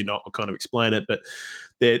 Otherwise, if you're not, I'll kind of explain it. But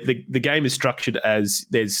the game is structured as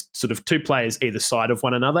there's sort of two players either side of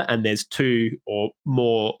one another, and there's two or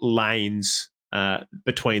more lanes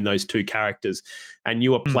between those two characters. And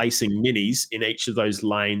you are placing minis in each of those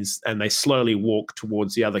lanes, and they slowly walk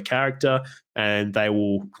towards the other character, and they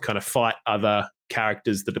will kind of fight other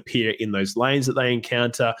characters that appear in those lanes that they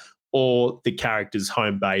encounter, or the character's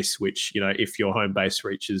home base, which, if your home base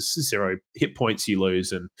reaches 0 hit points, you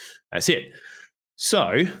lose, and that's it.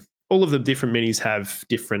 So all of the different minis have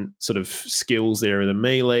different sort of skills. They're either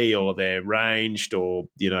melee or they're ranged, or,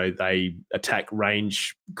 they attack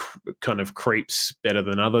range kind of creeps better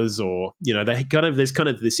than others, or, there's kind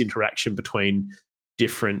of this interaction between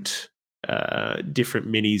different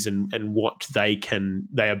minis and what they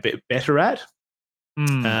are a bit better at.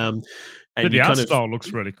 And the art style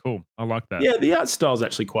looks really cool. I like that. Yeah, the art style is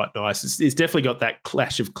actually quite nice. It's definitely got that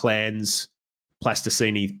Clash of Clans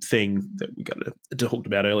plasticine thing that we talked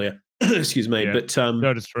about earlier. Excuse me. Yeah. But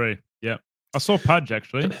Dota 3. Yeah. I saw Pudge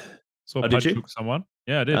actually. Pudge took someone.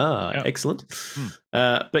 Yeah, I did. Ah, excellent. Hmm.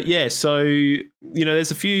 But yeah, so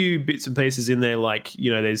there's a few bits and pieces in there, like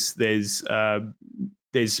there's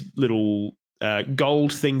little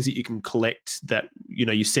gold things that you can collect that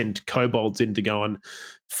you send kobolds in to go and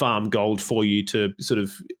farm gold for you to sort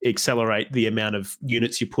of accelerate the amount of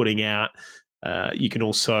units you're putting out. You can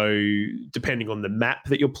also, depending on the map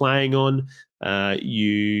that you're playing on,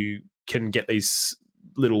 you can get these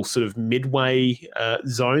little sort of midway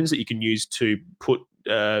zones that you can use to put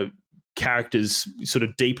characters sort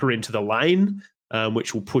of deeper into the lane,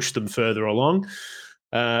 which will push them further along.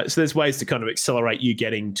 So there's ways to kind of accelerate you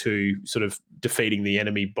getting to sort of defeating the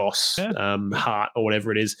enemy boss, heart or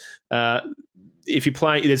whatever it is. If you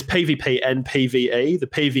play, there's PvP and PvE. The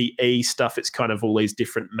PvE stuff, it's kind of all these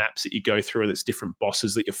different maps that you go through, and it's different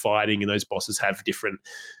bosses that you're fighting, and those bosses have different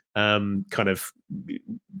kind of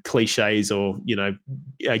cliches or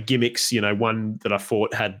gimmicks. One that I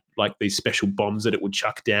fought had like these special bombs that it would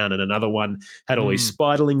chuck down, and another one had all these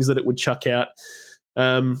spiderlings that it would chuck out.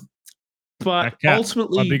 But Kat,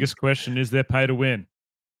 ultimately, my biggest question is: there pay to win?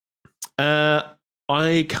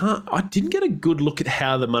 I didn't get a good look at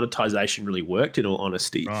how the monetization really worked, in all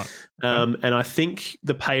honesty. Right. And I think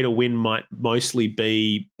the pay to win might mostly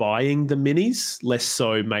be buying the minis, less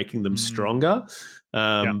so making them stronger.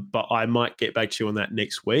 But I might get back to you on that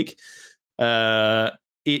next week. I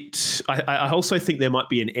also think there might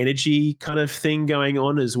be an energy kind of thing going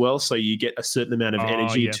on as well. So you get a certain amount of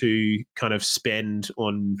energy to kind of spend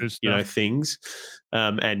on things.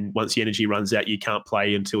 And once your energy runs out, you can't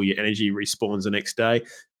play until your energy respawns the next day.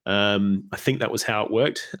 I think that was how it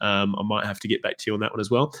worked. I might have to get back to you on that one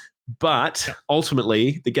as well. But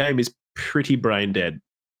ultimately, the game is pretty brain dead.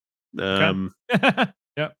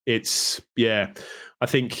 I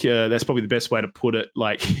think that's probably the best way to put it.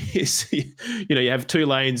 Like, you have two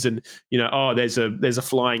lanes, and there's a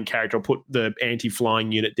flying character. I'll put the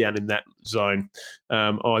anti-flying unit down in that zone.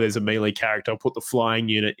 There's a melee character. I'll put the flying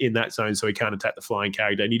unit in that zone so he can't attack the flying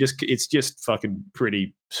character. And it's just fucking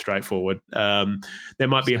pretty straightforward. There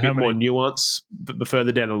might be a bit more nuance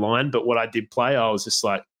further down the line, but what I did play, I was just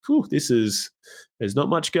like, there's not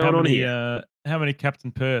much going on here. How many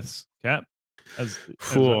Captain Perths, Cap? As a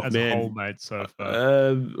whole made so far?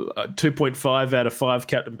 2.5 out of 5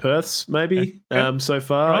 Captain Perths, maybe. So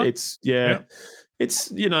far. Right. It's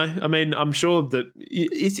I mean, I'm sure that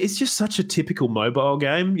it's just such a typical mobile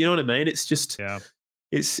game. You know what I mean? It's just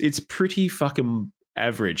it's pretty fucking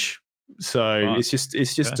average. So it's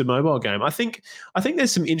just a mobile game. I think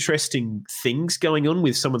there's some interesting things going on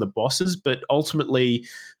with some of the bosses, but ultimately,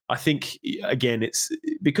 I think, again, it's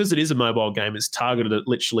because it is a mobile game, it's targeted at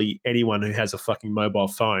literally anyone who has a fucking mobile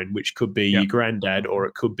phone, which could be your granddad, or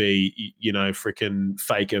it could be, freaking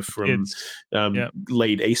Faker from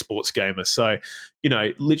lead esports gamer. So,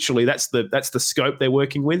 literally that's the scope they're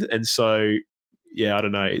working with. And so, I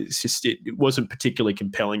don't know. It's just it wasn't particularly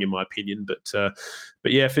compelling in my opinion, but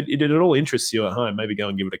yeah, if it at all interests you at home, maybe go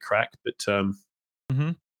and give it a crack. But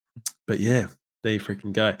yeah, there you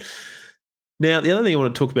freaking go. Now, the other thing I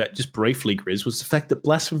want to talk about just briefly, Grizz, was the fact that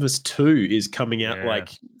Blasphemous 2 is coming out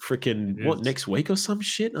like freaking next week or some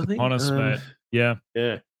shit. I think. Honest, mate. Yeah.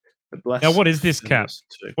 Yeah. Now, what is this, Cap?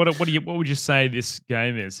 What would you say this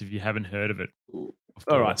game is if you haven't heard of it?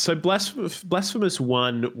 All right, so Blasphemous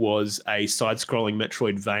 1 was a side-scrolling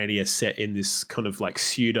Metroidvania set in this kind of like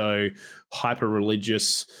pseudo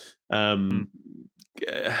hyper-religious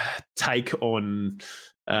take on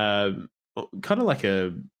kind of like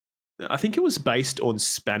I think it was based on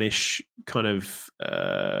Spanish kind of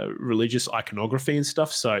religious iconography and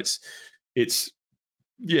stuff. So it's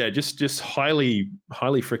just highly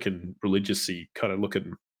freaking religiously kind of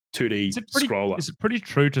looking 2D scroller. Is it pretty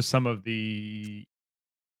true to some of the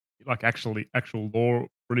like actual law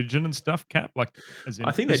religion and stuff, Cap? Like, as in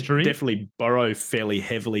I think history? They definitely borrow fairly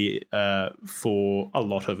heavily for a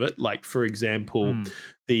lot of it. Like, for example,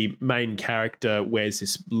 the main character wears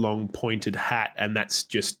this long pointed hat, and that's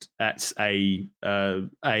a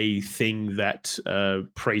thing that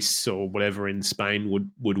priests or whatever in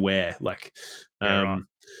Spain would wear. Like, but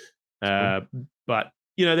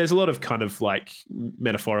there's a lot of kind of like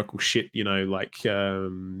metaphorical shit, like a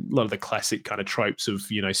lot of the classic kind of tropes of,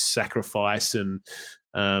 sacrifice and,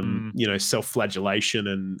 self-flagellation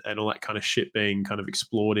and all that kind of shit being kind of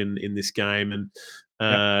explored in this game. And,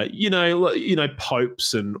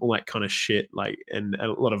 popes and all that kind of shit, like, and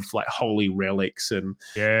a lot of like holy relics and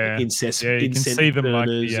incense you can see them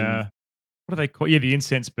burners like what do they call? Yeah, the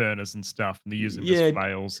incense burners and stuff, and they use them as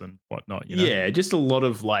flails and whatnot. Yeah, just a lot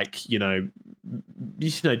of like,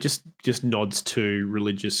 just nods to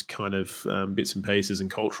religious kind of bits and pieces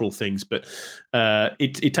and cultural things, but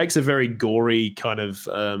it takes a very gory kind of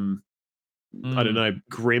I don't know,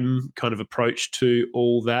 grim kind of approach to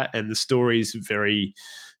all that, and the story's very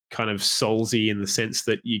kind of soulsy in the sense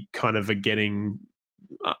that you kind of are getting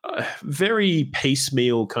very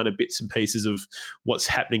piecemeal kind of bits and pieces of what's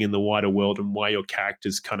happening in the wider world and why your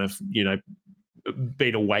characters kind of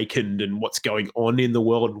been awakened and what's going on in the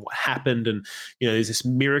world and what happened, and there's this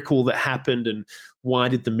miracle that happened, and why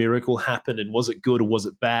did the miracle happen, and was it good or was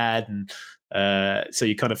it bad, and so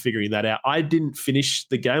you're kind of figuring that out. I didn't finish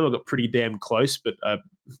the game. I got pretty damn close, but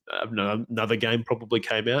another game probably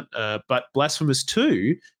came out. But Blasphemous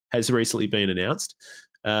 2 has recently been announced,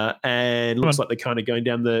 and looks like they're kind of going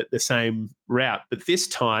down the same route. But this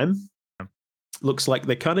time, looks like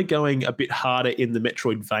they're kind of going a bit harder in the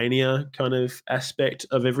Metroidvania kind of aspect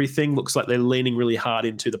of everything. Looks like they're leaning really hard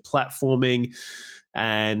into the platforming,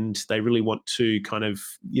 and they really want to kind of,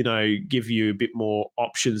 give you a bit more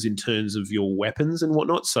options in terms of your weapons and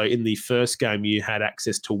whatnot. So in the first game, you had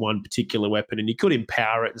access to one particular weapon and you could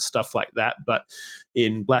empower it and stuff like that. But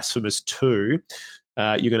in Blasphemous 2,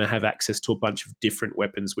 you're going to have access to a bunch of different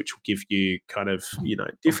weapons, which will give you kind of,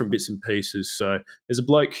 different bits and pieces. So there's a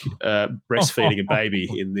bloke breastfeeding a baby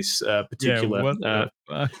in this particular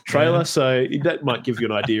trailer. So that might give you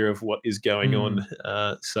an idea of what is going on.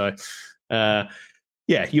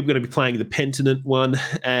 You're going to be playing the Penitent one,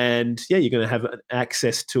 and you're going to have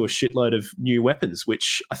access to a shitload of new weapons,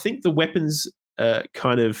 which I think the weapons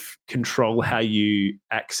kind of control how you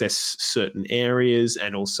access certain areas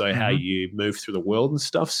and also how you move through the world and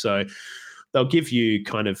stuff. So they'll give you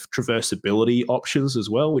kind of traversability options as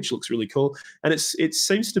well, which looks really cool. And it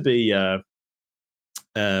seems to be what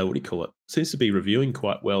do you call it? Seems to be reviewing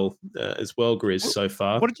quite well as well, Grizz, so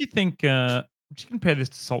far. What did you think? Would you compare this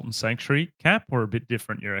to Salt and Sanctuary, Cap, or a bit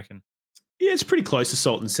different, you reckon? Yeah, it's pretty close to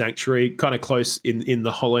Salt and Sanctuary, kind of close in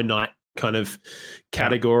the Hollow Knight kind of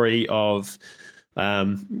category of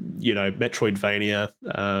Metroidvania,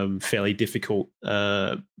 fairly difficult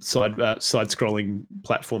side-scrolling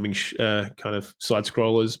platforming kind of side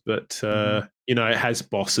scrollers, but it has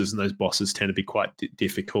bosses, and those bosses tend to be quite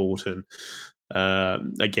difficult. And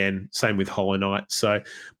again, same with Hollow Knight, so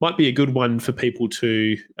might be a good one for people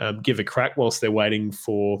to give a crack whilst they're waiting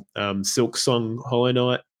for Silksong Hollow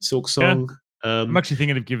Knight. Silksong. Yeah. I'm actually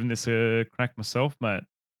thinking of giving this a crack myself, mate.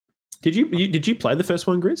 Did you play the first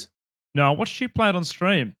one, Grizz? No, I watched you play it on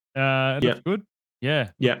stream. It looks good. Yeah.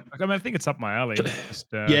 Yeah. I think it's up my alley. Just,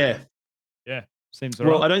 yeah. Seems all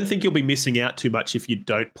right. Well, I don't think you'll be missing out too much if you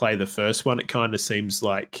don't play the first one. It kind of seems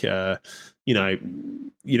like, it's kind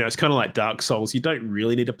of like Dark Souls. You don't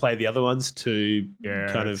really need to play the other ones to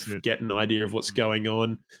kind of get an idea of what's going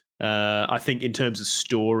on. I think in terms of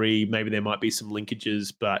story, maybe there might be some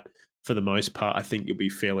linkages, but for the most part, I think you'll be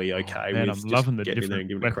fairly okay. I'm loving the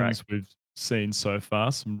different weapons we've seen so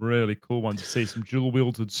far. Some really cool ones. You see some dual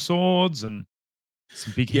wielded swords and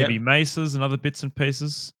some big heavy maces and other bits and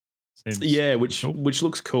pieces. Which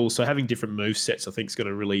looks cool. So having different move sets, I think, is going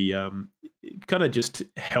to really kind of just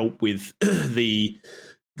help with the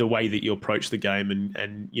way that you approach the game,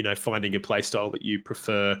 and finding a play style that you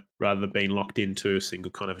prefer rather than being locked into a single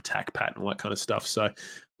kind of attack pattern, all that kind of stuff. So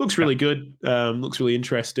looks really good. Looks really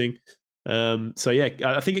interesting. I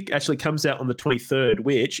think it actually comes out on the 23rd,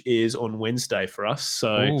 which is on Wednesday for us.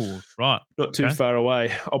 So not too far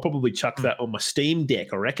away. I'll probably chuck that on my Steam Deck,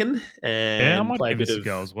 I reckon, and I might play a give bit this of a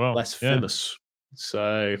go as well. Blasphemous.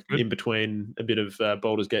 So in between a bit of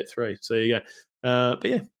Baldur's Gate 3. So there you go.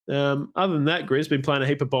 Other than that, Grizz been playing a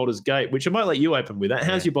heap of Baldur's Gate, which I might let you open with that.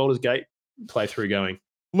 How's your Baldur's Gate playthrough going?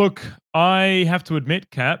 Look, I have to admit,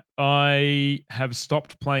 Cap, I have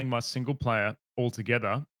stopped playing my single player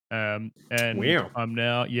altogether. And I'm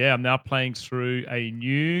now playing through a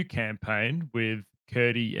new campaign with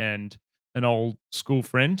Curdy and an old school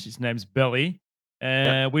friend. His name's Belly.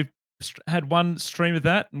 We've had one stream of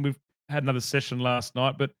that, and we've had another session last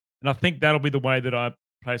night. And I think that'll be the way that I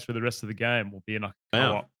play through the rest of the game. Will be in a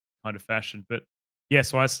co-op kind of fashion. But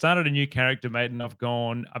so I started a new character, mate, and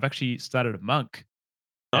I've actually started a monk.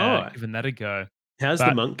 Given that a go. How's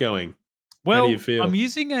the monk going? Well, how do you feel? I'm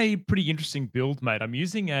using a pretty interesting build, mate. I'm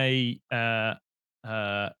using an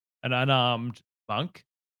unarmed monk,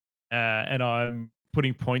 and I'm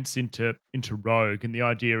putting points into rogue. And the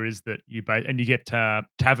idea is that you get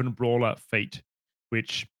tavern brawler feat,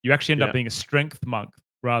 which you actually end up being a strength monk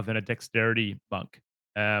rather than a dexterity monk.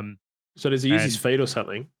 So does he use his feat or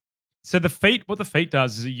something? So what the feat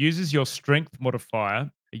does is it uses your strength modifier.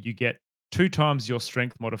 You get 2 times your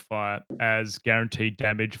strength modifier as guaranteed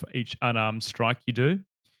damage for each unarmed strike you do.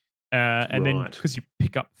 And then Right. because you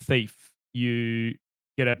pick up Thief, you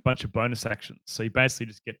get a bunch of bonus actions. So you basically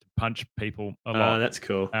just get to punch people a lot. That's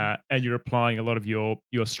cool. And you're applying a lot of your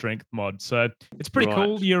strength mod. So it's pretty Right.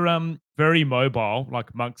 cool. You're very mobile.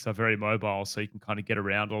 Like monks are very mobile, so you can kind of get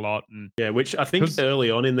around a lot. And Yeah, which I think because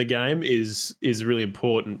early on in the game is really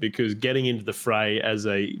important because getting into the fray as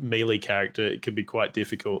a melee character it can be quite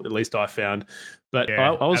difficult. At least I found. But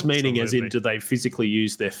yeah, I was meaning as in, absolutely. do they physically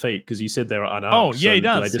use their feet? Because you said they were Oh unarmed, yeah, so he do they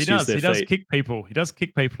does. He just use does. their He does feet? kick people. He does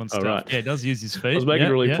kick people and All stuff. right. Yeah, he does use his I was feet. making Yeah,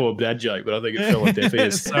 a really yeah. poor dad joke, but I think it fell on deaf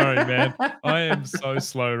ears. Sorry, man. I am so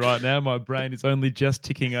slow right now. My brain is only just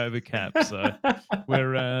ticking over cap. So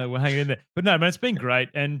we're hanging in there. But no, man, it's been great.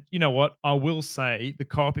 And you know what? I will say the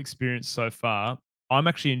co-op experience so far, I'm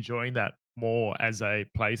actually enjoying that more as a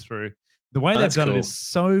playthrough. The way Oh, they've that's done it cool. is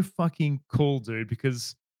so fucking cool, dude.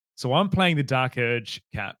 Because so I'm playing the Dark Urge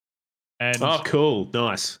cap, and Oh, cool.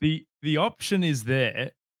 Nice. the option is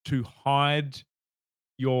there to hide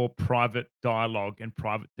your private dialogue and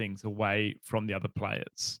private things away from the other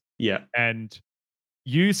players. Yeah. And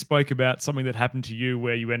you spoke about something that happened to you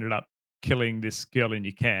where you ended up killing this girl in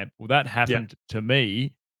your camp. Well, that Yeah. happened to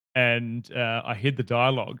me, and I hid the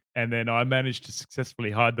dialogue, and then I managed to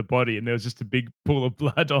successfully hide the body, and there was just a big pool of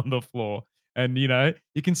blood on the floor. And you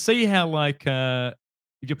can see how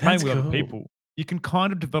if you're playing That's with other cool. people, you can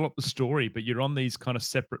kind of develop the story, but you're on these kind of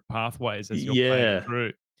separate pathways as you're playing Yeah.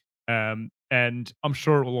 through. And I'm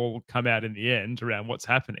sure it will all come out in the end around what's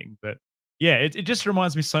happening. But yeah, it just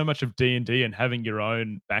reminds me so much of D&D and having your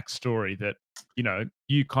own backstory that,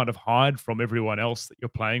 you kind of hide from everyone else that you're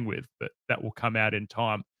playing with, but that will come out in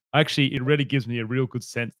time. Actually, it really gives me a real good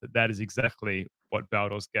sense that that is exactly what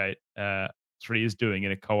Baldur's Gate 3 is doing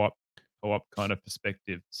in a co-op kind of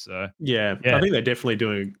perspective. So, Yeah, I yeah. think they're definitely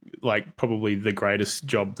doing like probably the greatest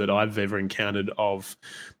job that I've ever encountered of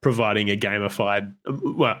providing a gamified,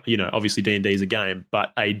 well, obviously D&D is a game,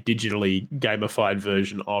 but a digitally gamified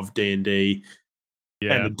version of D&D and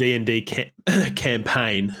Yeah. the D&D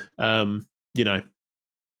campaign. You know,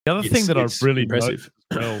 The other thing that I've it's really noticed impressive.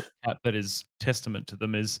 as well, that is testament to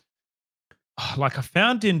them is, like I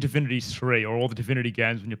found in Divinity 3 or all the Divinity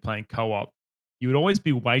games when you're playing co-op, you would always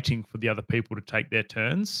be waiting for the other people to take their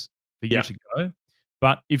turns for you Yeah. to go.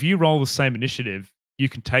 But if you roll the same initiative, you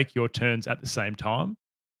can take your turns at the same time.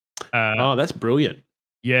 Uh, Oh, that's brilliant.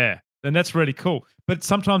 yeah, and that's really cool. But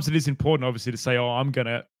sometimes it is important, obviously, to say, "Oh, I'm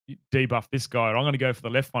gonna debuff this guy, or I'm gonna go for the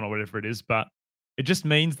left one, or whatever it is." But it just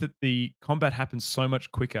means that the combat happens so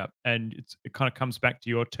much quicker, and it kind of comes back to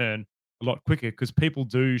your turn a lot quicker because people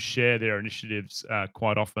do share their initiatives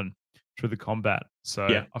quite often through the combat. So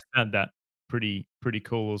Yeah. I found that pretty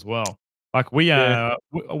cool as well. Like Yeah.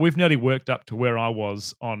 we've nearly worked up to where I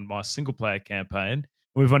was on my single player campaign.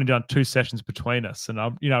 We've only done 2 sessions between us, and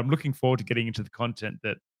I'm looking forward to getting into the content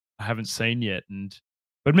that I haven't seen yet.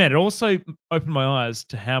 But man, it also opened my eyes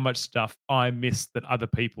to how much stuff I missed that other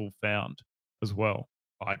people found as well,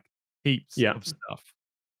 like heaps Yeah. of stuff.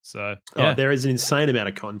 So Oh, yeah, there is an insane amount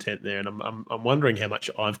of content there, and I'm wondering how much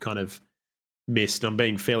I've kind of missed. I'm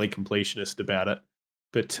being fairly completionist about it.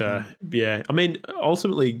 But Mm. yeah, I mean,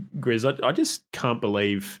 ultimately, Grizz, I just can't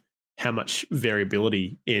believe how much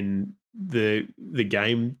variability in the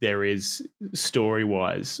game there is story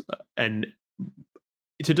wise, and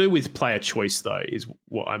to do with player choice though is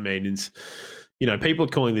what I mean. Is people are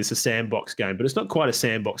calling this a sandbox game, but it's not quite a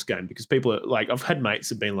sandbox game because people are like, I've had mates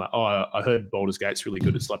have been like, oh, I heard Baldur's Gate's really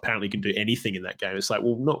good. It's like apparently you can do anything in that game. It's like,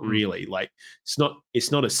 well, not Mm. really. Like it's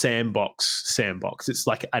not a sandbox. It's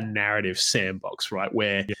like a narrative sandbox, right?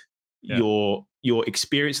 Where Yeah, yeah. your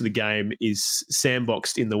experience of the game is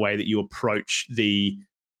sandboxed in the way that you approach the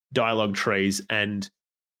dialogue trees and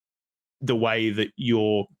the way that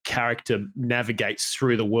your character navigates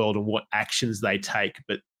through the world and what actions they take.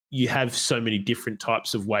 But you have so many different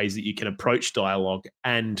types of ways that you can approach dialogue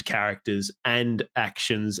and characters and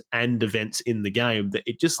actions and events in the game that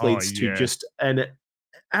it just Oh leads to yeah, just an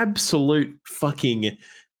absolute fucking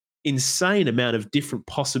insane amount of different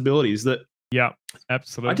possibilities that yeah, I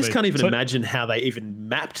just absolutely. can't even So imagine how they even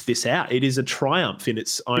mapped this out. It is a triumph in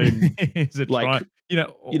its own, is it like, try? you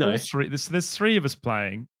All know, three. There's 3 of us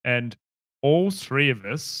playing, and all 3 of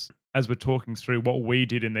us, as we're talking through what we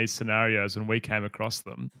did in these scenarios and we came across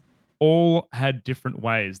them, all had different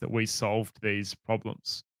ways that we solved these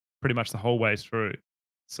problems pretty much the whole way through.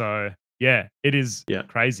 So yeah, it is yeah.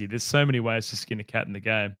 crazy. There's so many ways to skin a cat in the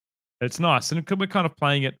game. It's nice, and we're kind of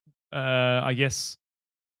playing it. I guess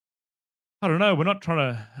I don't know. We're not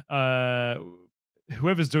trying to.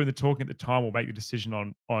 Whoever's doing the talking at the time will make the decision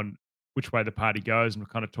on which way the party goes, and we're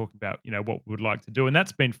kind of talking about what we would like to do, and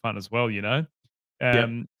that's been fun as well.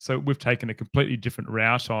 So we've taken a completely different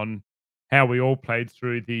route on how we all played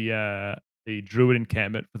through the Druid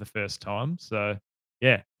encampment for the first time. So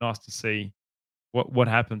yeah, nice to see what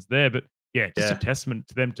happens there. But yeah, just a Yeah. testament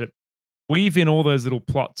to them to weave in all those little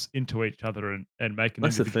plots into each other and make an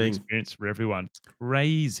That's the individual thing. experience for everyone. It's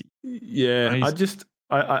crazy. Yeah, Crazy.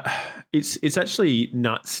 it's actually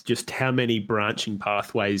nuts just how many branching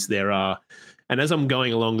pathways there are. And as I'm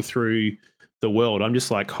going along through the world, I'm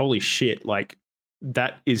just like, holy shit, like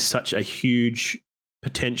that is such a huge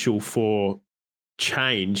potential for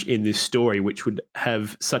change in this story, which would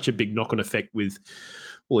have such a big knock-on effect with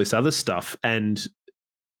all this other stuff. And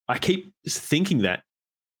I keep thinking that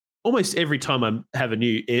almost every time I have a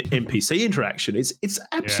new NPC interaction, it's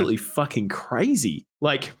absolutely fucking crazy.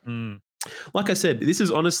 Like I said, this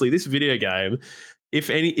is honestly this video game.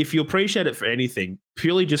 If you appreciate it for anything,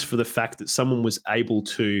 purely just for the fact that someone was able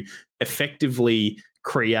to effectively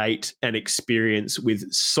create an experience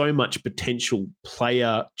with so much potential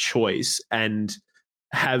player choice and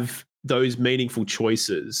have those meaningful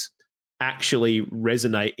choices actually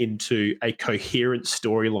resonate into a coherent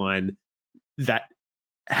storyline that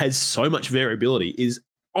has so much variability is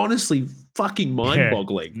honestly fucking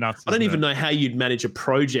mind-boggling. Nuts, I don't isn't even it? know how you'd manage a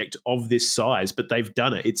project of this size, but they've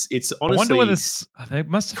done it. It's I wonder honestly whether they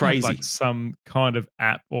must have had crazy. like some kind of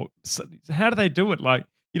app or how do they do it? Like,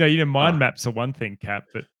 mind maps are one thing, Cap,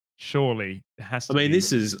 but surely it has to I mean, be.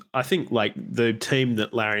 this is, I think, like the team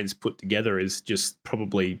that Larian's put together is just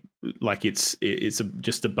probably like just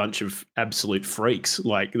a bunch of absolute freaks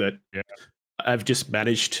like that Yeah. have just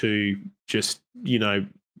managed to just,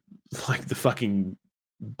 like the fucking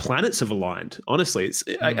planets have aligned. Honestly, it's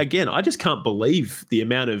again, I just can't believe the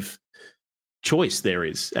amount of choice there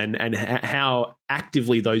is and how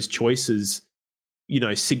actively those choices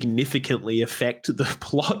significantly affect the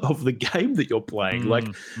plot of the game that you're playing. Like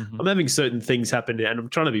I'm having certain things happen, and I'm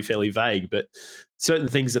trying to be fairly vague, but certain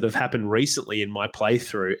things that have happened recently in my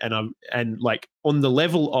playthrough, and like on the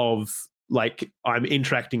level of like I'm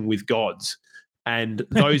interacting with gods, and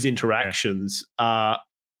those interactions are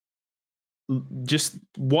just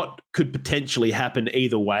what could potentially happen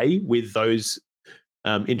either way with those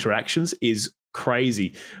interactions is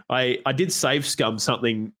crazy. I did save scum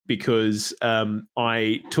something because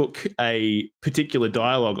I took a particular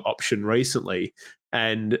dialogue option recently,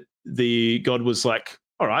 and the god was like,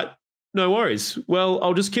 "All right, no worries. Well,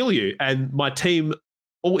 I'll just kill you," and my team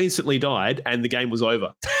all instantly died, and the game was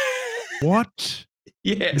over. What?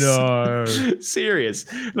 Yes. No. Serious.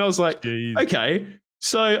 And I was like, Jeez. okay,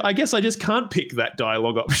 so I guess I just can't pick that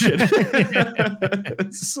dialogue option.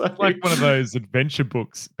 So, Like one of those adventure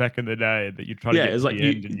books back in the day that you try to get it's to like the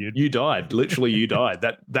end and you died. Literally, you died.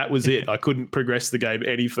 That was it. I couldn't progress the game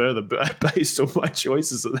any further based on my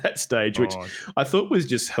choices at that stage, which I thought was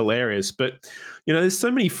just hilarious. But there's so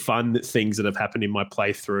many fun things that have happened in my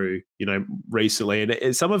playthrough, recently,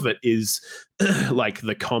 and some of it is like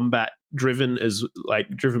the combat driven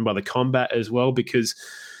by the combat as well, because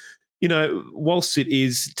whilst it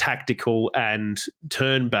is tactical and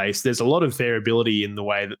turn based, there's a lot of variability in the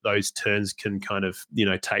way that those turns can kind of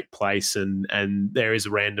take place, and there is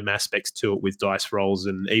random aspects to it with dice rolls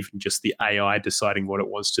and even just the AI deciding what it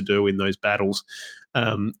wants to do in those battles.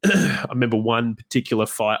 I remember one particular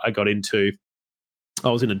fight I got into. I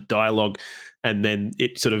was in a dialogue, and then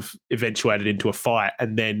it sort of eventuated into a fight,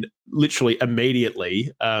 and then literally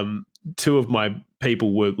immediately two of my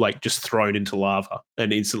people were like just thrown into lava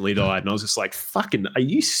and instantly died, and I was just like, fucking, are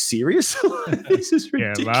you serious? This is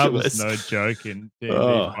ridiculous. Yeah, lava's no joke in D&D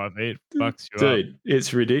 5e. It fucks you up. Dude,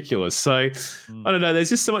 it's ridiculous. So I don't know, there's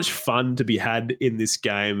just so much fun to be had in this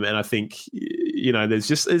game, and I think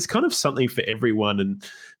there's kind of something for everyone, and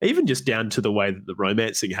even just down to the way that the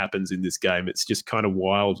romancing happens in this game, it's just kind of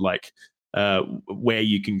wild, like where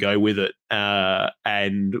you can go with it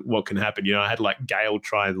and what can happen. I had like Gale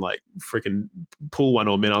try and like freaking pull one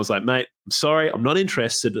on me, and I was like, mate, I'm sorry, I'm not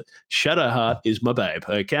interested. Shadowheart is my babe,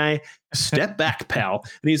 okay? Step back, pal.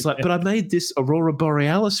 And he's like, but I made this Aurora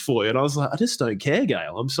Borealis for you. And I was like, I just don't care,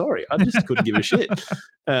 Gale. I'm sorry. I just couldn't give a shit.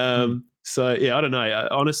 So yeah, I don't know.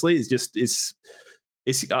 Honestly, it's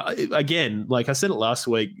again, like I said it last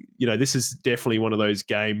week, this is definitely one of those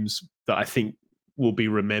games that I think will be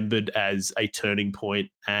remembered as a turning point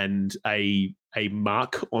and a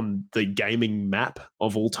mark on the gaming map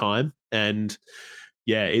of all time. And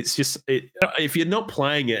yeah, it's just if you're not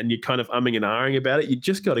playing it and you're kind of umming and ahhing about it, you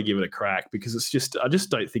just got to give it a crack, because I just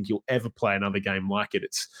don't think you'll ever play another game like it.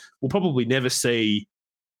 We'll probably never see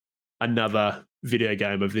another video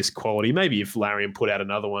game of this quality. Maybe if Larian put out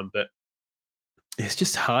another one, but it's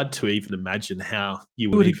just hard to even imagine how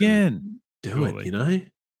you would do it again. do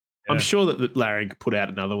it, I'm Yeah. sure that Larian could put out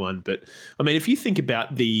another one, but I mean, if you think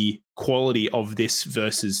about the quality of this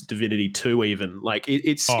versus Divinity 2, even like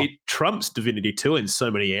it trumps Divinity 2 in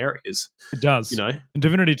so many areas. It does. You know, And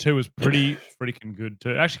Divinity 2 was pretty freaking good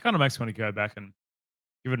too. It actually kind of makes me want to go back and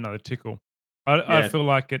give it another tickle. I Yeah. feel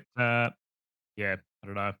like it. Yeah, I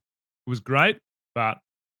don't know. It was great, but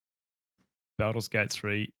Baldur's Gate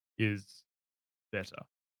 3 is better.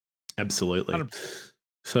 Absolutely. 100%.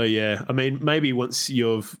 So yeah, I mean, maybe once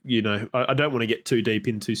you've, I don't want to get too deep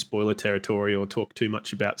into spoiler territory or talk too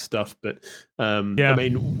much about stuff, but I Yeah.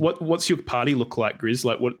 mean, what's your party look like, Grizz?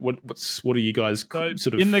 Like, what are you guys So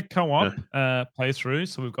sort of in the co-op playthrough,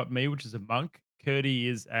 so we've got me, which is a monk. Curdy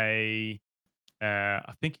is I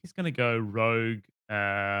think he's going to go rogue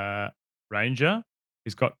ranger.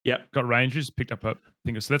 He's got Yep. rangers picked up a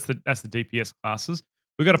thing. So that's the DPS classes.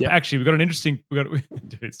 We've got Yep. actually we've got an interesting.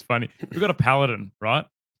 Dude, it's funny. We've got a paladin, right?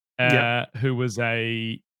 Yep. Who was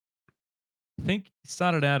I think he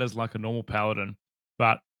started out as like a normal paladin,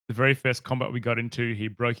 but the very first combat we got into, he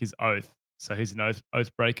broke his oath. So he's an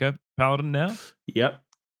oath breaker paladin now. Yep.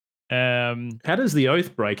 How does the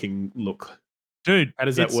oath breaking look? Dude, How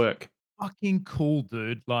does that work? Fucking cool,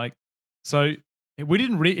 dude. Like, so he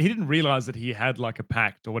didn't realize that he had like a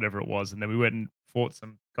pact or whatever it was, and then we went and fought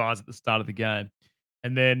some guys at the start of the game,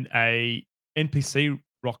 and then a NPC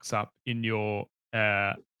rocks up in your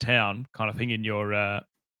town, kind of thing, in your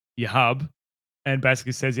hub, and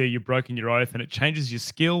basically says, "Yeah, you've broken your oath," and it changes your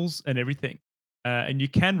skills and everything, and you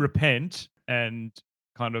can repent and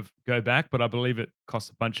kind of go back, but I believe it costs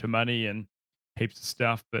a bunch of money and heaps of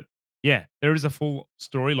stuff, but yeah, there is a full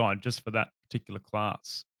storyline just for that particular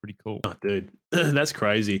class. Pretty cool. Oh, dude, that's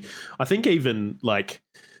crazy. I think even like,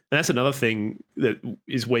 and that's another thing that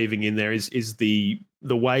is weaving in there is the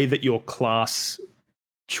way that your class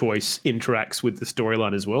choice interacts with the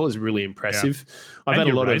storyline as well is really impressive. I've had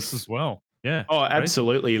a lot race as well. Yeah. Oh,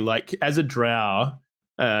 absolutely. Like as a drow,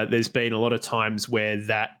 there's been a lot of times where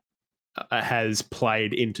that has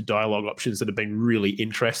played into dialogue options that have been really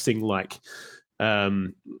interesting, like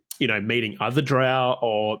meeting other drow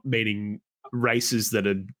or meeting races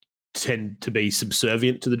that tend to be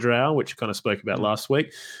subservient to the drow, which I kind of spoke about last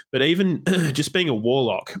week. But even just being a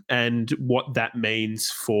warlock and what that means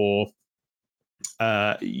for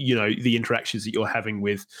the interactions that you're having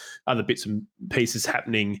with other bits and pieces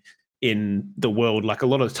happening in the world. Like a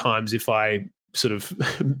lot of times, if I sort of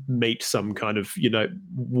meet some kind of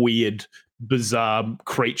weird, bizarre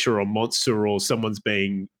creature or monster, or someone's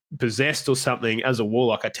being possessed or something, as a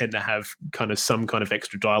warlock, I tend to have kind of some kind of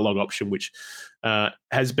extra dialogue option, which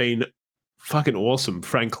has been fucking awesome,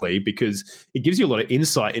 frankly, because it gives you a lot of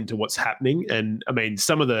insight into what's happening. And I mean,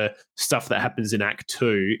 some of the stuff that happens in Act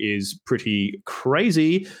 2 is pretty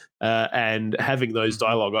crazy, and having those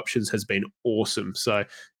dialogue options has been awesome. So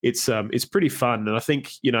it's pretty fun, and I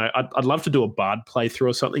think I'd love to do a bard playthrough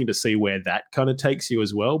or something to see where that kind of takes you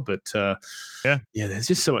as well. But yeah, there's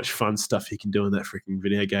just so much fun stuff you can do in that freaking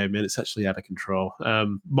video game, man. It's actually out of control.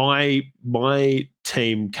 My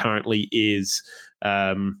team currently is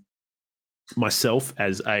myself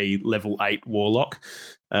as a level 8 warlock.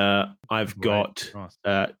 I've got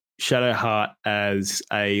Shadowheart as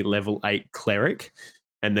a level 8 cleric,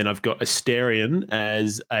 and then I've got Asterion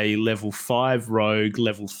as a level 5 rogue,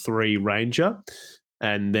 level 3 ranger,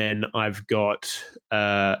 and then I've got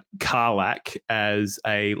Karlach as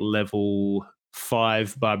a level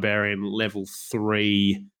 5 barbarian, level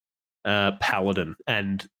 3 paladin.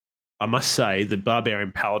 And I must say the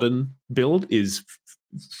barbarian paladin build is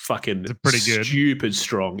fucking pretty good. Stupid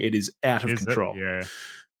strong. It is out of control. Yeah.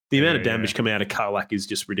 The amount of damage coming out of Karlach is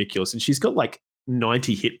just ridiculous. And she's got like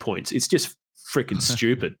 90 hit points. It's just freaking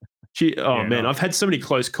stupid. I've had so many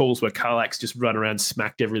close calls where Karlach's just run around,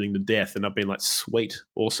 smacked everything to death, and I've been like, sweet,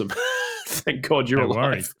 awesome. Thank God you're alive.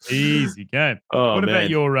 Worries. Easy game. What about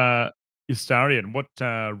your Astarion? What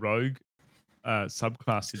rogue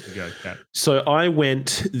subclass did you go, Kat? So I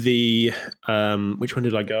went the which one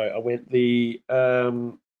did I go? I went the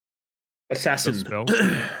assassin.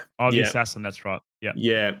 The assassin, that's right.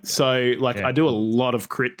 Yeah. So I do a lot of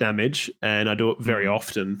crit damage, and I do it very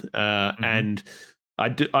often. And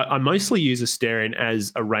I mostly use Asterion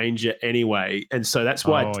as a ranger anyway, and so that's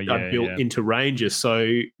why I built into ranger.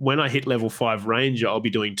 So when I hit level 5 ranger, I'll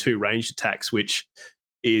be doing 2 ranged attacks, which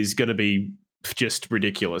is going to be just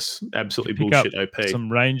ridiculous. Absolutely bullshit OP.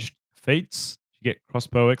 Some ranged feats? Did you get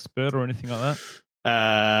crossbow expert or anything like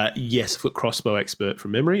that? Yes, I've got crossbow expert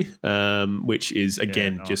from memory, which is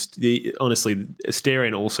again just honestly,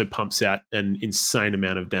 Asterion also pumps out an insane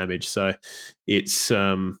amount of damage. So it's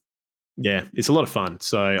Yeah, it's a lot of fun.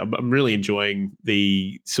 So I'm really enjoying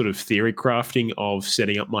the sort of theory crafting of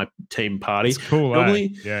setting up my team party. It's cool,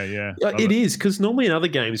 Normally, Yeah, yeah. yeah, Love it is, because normally in other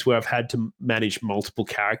games where I've had to manage multiple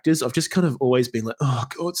characters, I've just kind of always been like, oh,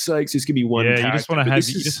 God's sakes, there's going to be one Yeah, character. you just want to But have this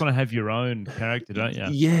you just is, want to have your own character, don't you?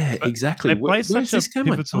 yeah, But exactly. they play Where's such a this game?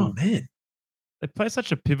 Like, oh, pivotal man. they play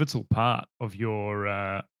such a pivotal part of your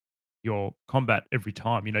combat every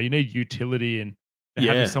time. You know, you need utility and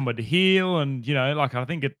having Yeah, someone to heal, and like I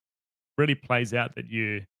think it really plays out that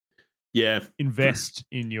you yeah. invest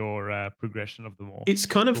in your progression of them all. It's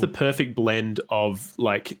kind of the Cool. perfect blend of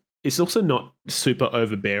like, it's also not super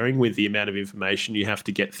overbearing with the amount of information you have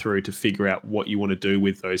to get through to figure out what you want to do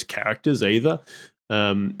with those characters either.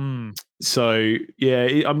 Hmm. So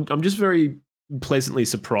yeah, I'm just very pleasantly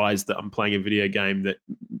surprised that I'm playing a video game that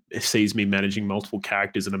sees me managing multiple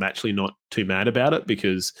characters, and I'm actually not too mad about it,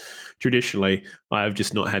 because traditionally I have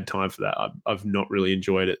just not had time for that. I've not really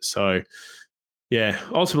enjoyed it. So yeah,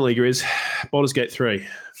 ultimately, Grizz, Baldur's Gate 3,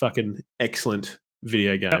 fucking excellent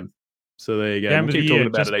video Yep. game. So there you go. Game We'll of the keep year, talking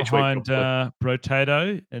about just it each week. behind Probably.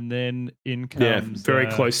 Brotato, and then in Yeah, comes very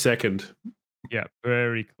close second. Yeah,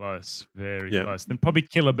 very close, very Yeah. close. Then probably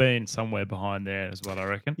Killer Bean somewhere behind there as well, I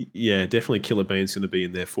reckon. Yeah, definitely Killer Bean's going to be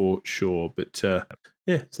in there for sure. But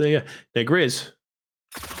yeah, so there you go. Now, Grizz,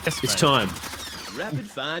 Yes, it's mate. time. Rapid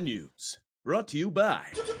Fire News, brought to you by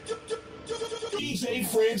DJ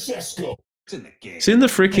Francesco. It's in the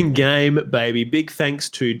freaking game, baby. Big thanks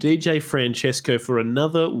to DJ Francesco for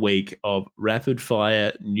another week of rapid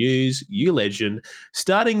fire news, you legend.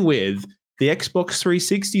 Starting with the Xbox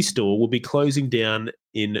 360 store will be closing down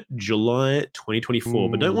in July 2024.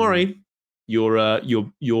 But don't Ooh. worry,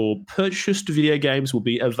 your purchased video games will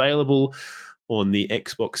be available on the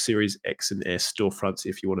Xbox Series X and S storefronts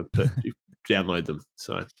if you want to download them.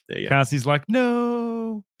 So there you go. Cassie's like,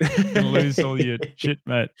 no, you're gonna lose all your shit,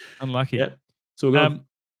 mate. Unlucky. Yep. It's all gone.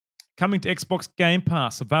 Coming to Xbox Game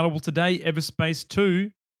Pass, available today. Everspace 2.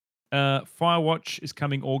 Firewatch is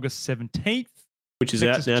coming August 17th. Which is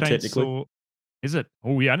out now, technically. Is it?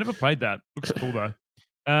 Oh yeah, I never played that. Looks cool though.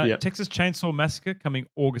 Yep. Texas Chainsaw Massacre coming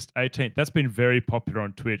August 18th. That's been very popular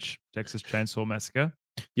on Twitch. Texas Chainsaw Massacre.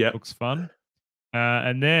 Yeah. Looks fun.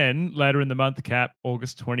 And then later in the month, Cap,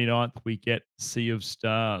 August 29th, we get Sea of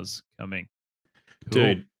Stars coming. Cool.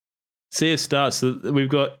 Dude, Sea of Stars. So we've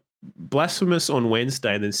got Blasphemous on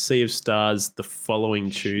Wednesday and then Sea of Stars the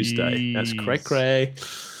following Tuesday. That's Jeez. cray.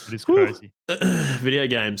 It is crazy. Video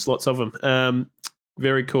games, lots of them.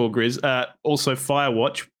 Very cool, Grizz. Also,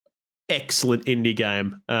 Firewatch, excellent indie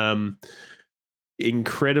game.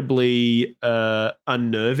 Incredibly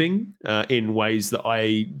unnerving in ways that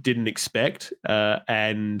I didn't expect,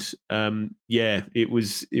 and yeah, it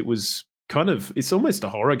was kind of, it's almost a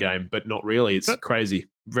horror game, but not really. It's crazy,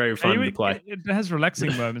 very fun to play. It has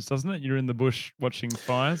relaxing moments, doesn't it? You're in the bush watching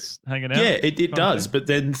fires, hanging out. Yeah, it does. But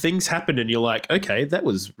then things happen, and you're like, okay, that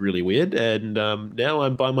was really weird. And now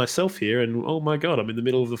I'm by myself here, and oh my god, I'm in the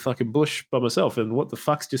middle of the fucking bush by myself. And what the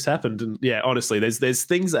fuck's just happened? And yeah, honestly, there's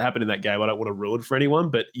things that happen in that game I don't want to ruin for anyone,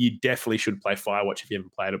 but you definitely should play Firewatch if you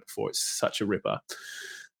haven't played it before. It's such a ripper.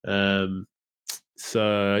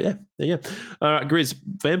 So yeah, there you go. All right, Grizz,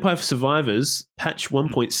 Vampire Survivors patch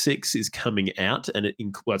 1.6 is coming out, and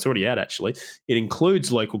it's already out actually. It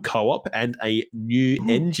includes local co-op and a new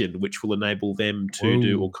engine, which will enable them to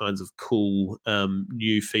do all kinds of cool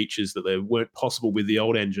new features that they weren't possible with the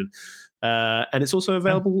old engine. And it's also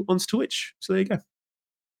available on Twitch. So there you go.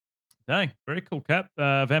 Dang, very cool, Cap.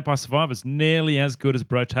 Vampire Survivors, nearly as good as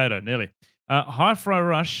Brotato, nearly. Hi-Fi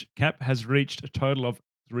Rush, Cap, has reached a total of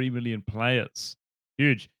 3 million players.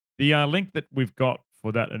 Huge. The link that we've got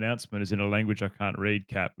for that announcement is in a language I can't read,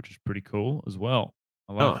 Cap, which is pretty cool as well.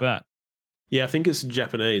 I like that. Yeah, I think it's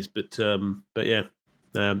Japanese, but yeah,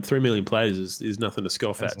 3 million players is nothing to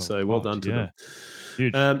scoff at. So well done to them.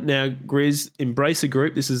 Huge. Now, Grizz, Embracer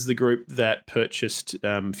Group. This is the group that purchased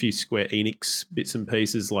a few Square Enix bits and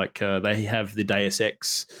pieces. Like they have the Deus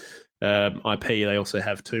Ex IP. They also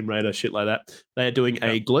have Tomb Raider, shit like that. They are doing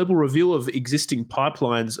a global review of existing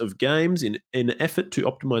pipelines of games in an effort to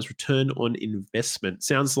optimize return on investment.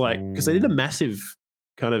 Sounds like, because they did a massive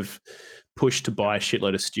kind of push to buy a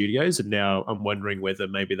shitload of studios, and now I'm wondering whether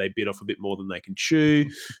maybe they bit off a bit more than they can chew.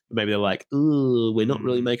 Maybe they're like, "Ooh, we're not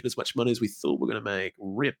really making as much money as we thought we're going to make."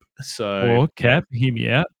 Rip. So, or Cap, hear me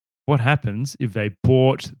out. What happens if they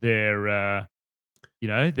bought their,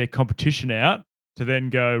 their competition out to then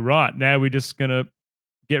go, right, now we're just going to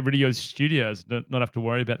get rid of your studios, not have to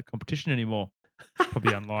worry about the competition anymore?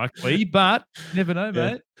 Probably unlikely, but you never know,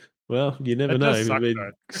 mate. Well, you never know. Does suck, I mean,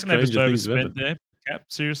 though. They just overspent there. Cap,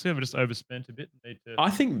 seriously, have I just overspent a bit? Need to I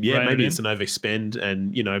think, rein it maybe in? it's an overspend,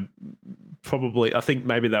 and probably I think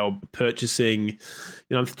maybe they were purchasing.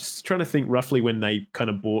 I'm just trying to think roughly when they kind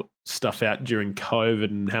of bought stuff out during COVID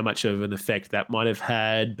and how much of an effect that might have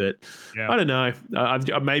had. But Yeah. I don't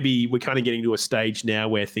know. Maybe we're kind of getting to a stage now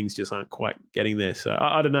where things just aren't quite getting there. So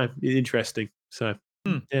I don't know. Interesting. So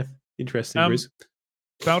yeah, interesting, Grizz.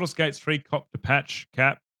 Baldur's Gate 3 copped a patch,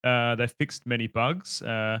 Cap. They fixed many bugs,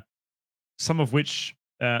 some of which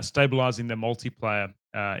stabilizing the multiplayer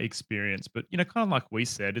experience. But, kind of like we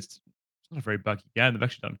said, it's not a very buggy game. They've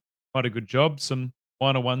actually done quite a good job, some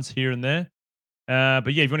minor ones here and there.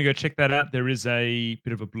 But yeah, if you want to go check that out, there is a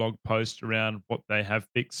bit of a blog post around what they have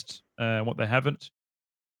fixed, what they haven't.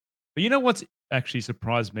 But you know what's actually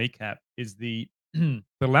surprised me, Cap, is the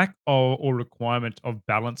the lack of or requirement of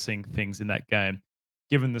balancing things in that game,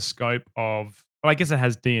 given the scope of. Well, I guess it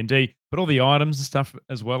has D&D, but all the items and stuff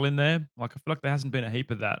as well in there. Like I feel like there hasn't been a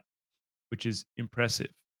heap of that, which is impressive.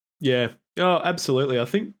 Yeah. Oh, absolutely. I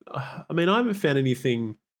think. I mean, I haven't found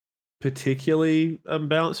anything particularly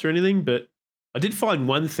unbalanced or anything, but I did find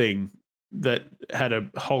one thing that had a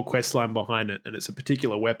whole quest line behind it, and it's a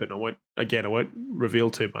particular weapon. I won't reveal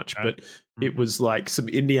too much, Okay. but it was like some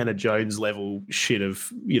Indiana Jones level shit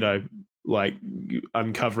of like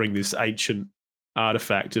uncovering this ancient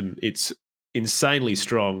artifact, and it's insanely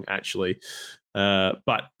strong actually,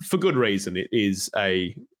 but for good reason. It is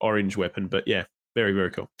a orange weapon, but yeah, very,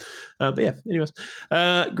 very cool. But yeah, anyways.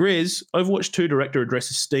 Grizz, Overwatch 2 director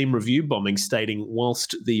addresses Steam review bombing, stating,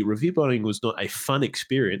 whilst the review bombing was not a fun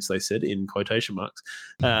experience, they said in quotation marks,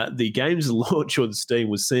 the game's launch on Steam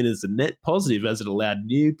was seen as a net positive as it allowed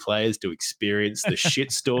new players to experience the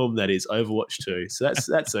shitstorm that is Overwatch 2. So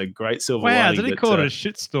that's a great silver Wow, lining. did he call it a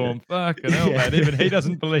shitstorm? Fucking hell, man. Even he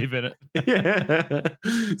doesn't believe in it.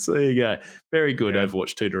 Yeah. So there you go. Very good, Yeah.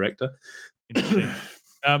 Overwatch 2 director. Interesting.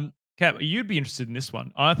 Cap, you'd be interested in this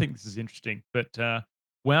one. I think this is interesting, but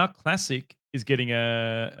WoW Classic is getting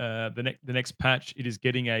the next patch. It is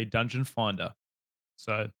getting a dungeon finder.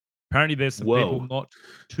 So apparently, there's some people Whoa. not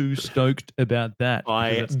too stoked about that. because I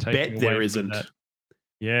it's taking bet there away from isn't.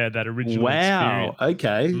 that original Wow. experience.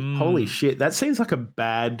 Okay. Holy Mm. shit. That seems like a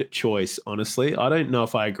bad choice, honestly. I don't know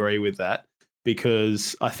if I agree with that,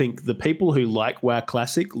 because I think the people who like WoW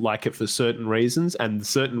Classic like it for certain reasons, and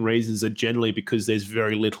certain reasons are generally because there's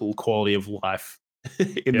very little quality of life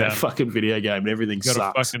in Yeah. that fucking video game, and everything You got to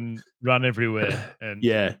sucks. fucking run everywhere, and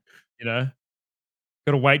Yeah.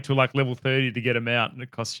 got to wait till like level 30 to get them out, and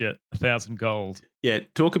it costs you 1,000 gold. Yeah,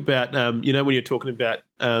 talk about when you're talking about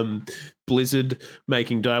Blizzard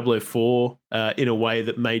making Diablo 4 in a way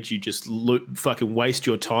that made you just fucking waste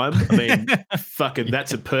your time. I mean, fucking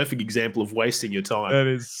that's a perfect example of wasting your time. That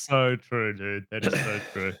is so true, dude. That is so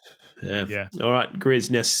true. Yeah. All right, Grizz.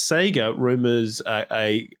 Now, Sega rumors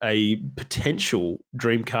a potential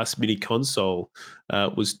Dreamcast mini console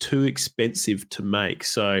was too expensive to make.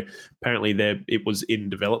 So apparently, it was in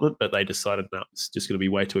development, but they decided no, it's just going to be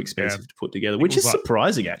way too expensive to put together, which is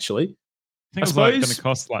surprising, actually. I think it was like going to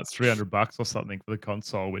cost like $300 or something for the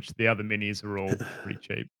console, which the other minis are all pretty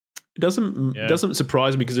cheap. It doesn't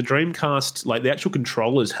surprise me, because the Dreamcast, like the actual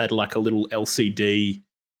controllers, had like a little LCD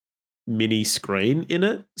mini screen in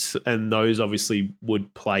it, and those obviously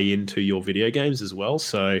would play into your video games as well.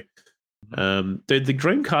 So the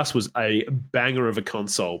Dreamcast was a banger of a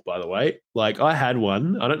console, by the way. Like, I had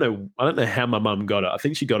one. I don't know how my mum got it. I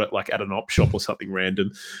think she got it like at an op shop or something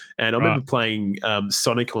random. And I remember playing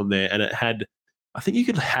Sonic on there, and it had, I think you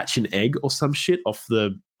could hatch an egg or some shit off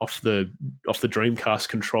the Dreamcast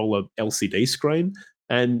controller LCD screen.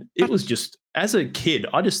 And it was just, as a kid,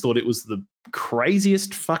 I just thought it was the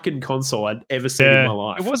craziest fucking console I'd ever seen in my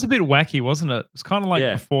life. It was a bit wacky, wasn't it? It was kind of like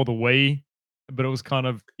Yeah. before the Wii, but it was kind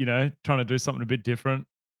of, trying to do something a bit different.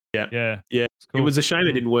 Yeah. Yeah. It's cool. It was a shame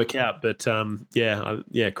it didn't work out, but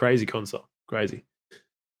crazy console. Crazy.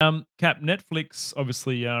 Cap, Netflix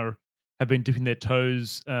obviously have been dipping their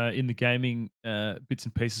toes in the gaming bits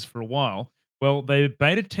and pieces for a while. Well, they're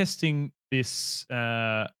beta testing this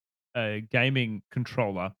gaming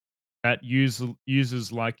controller that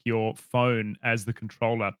uses like your phone as the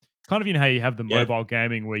controller. Kind of how you have the mobile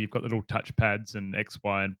gaming where you've got little touch pads and X,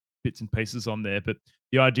 Y, and bits and pieces on there. But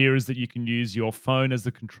the idea is that you can use your phone as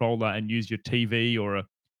the controller and use your TV or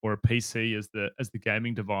a PC as the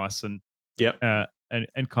gaming device, and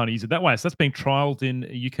and kind of use it that way. So that's being trialed in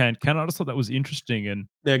UK and Canada. I just thought that was interesting. And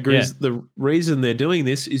now, Grizz, the reason they're doing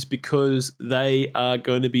this is because they are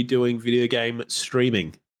going to be doing video game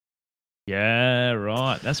streaming. Yeah,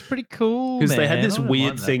 right. That's pretty cool. Because they had this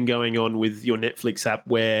weird thing going on with your Netflix app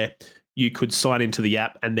where you could sign into the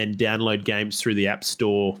app and then download games through the App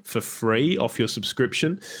Store for free off your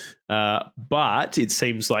subscription. But it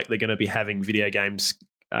seems like they're going to be having video games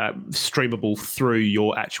streamable through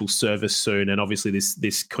your actual service soon, and obviously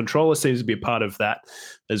this controller seems to be a part of that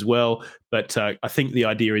as well. But I think the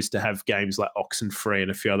idea is to have games like Oxenfree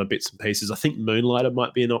and a few other bits and pieces. I think Moonlighter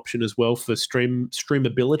might be an option as well for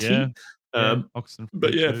streamability.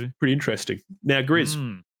 But yeah, too. pretty interesting. Now,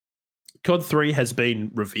 Grizz, COD 3 has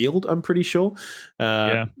been revealed, I'm pretty sure.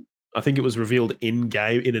 I think it was revealed in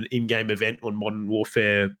an in-game event on Modern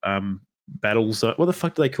Warfare Battles. What the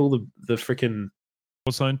fuck do they call the freaking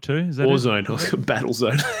Warzone 2? Is that Warzone? Battle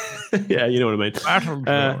Zone. Yeah, you know what I mean.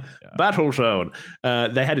 Battle Zone.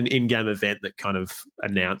 They had an in-game event that kind of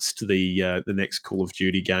announced the next Call of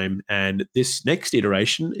Duty game, and this next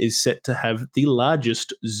iteration is set to have the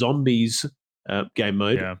largest zombies game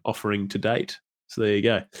mode offering to date. So there you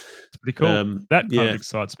go. It's pretty cool. That kind of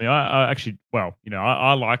excites me. I actually,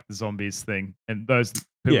 I like the zombies thing, and those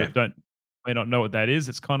people that may not know what that is.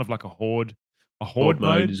 It's kind of like a horde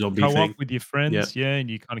mode zombie co-op thing with your friends, and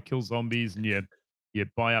you kind of kill zombies and you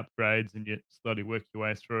buy upgrades and you slowly work your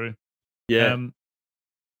way through. Bit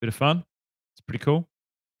of fun. It's pretty cool.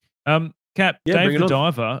 Cap, Dave the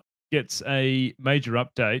Diver gets a major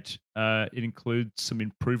update. It includes some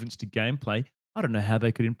improvements to gameplay. I don't know how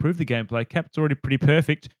they could improve the gameplay. Cap's already pretty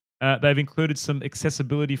perfect. They've included some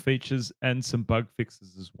accessibility features and some bug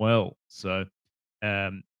fixes as well. So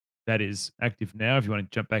that is active now. If you want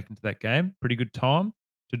to jump back into that game, pretty good time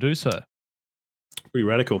to do so. Pretty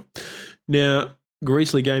radical. Now,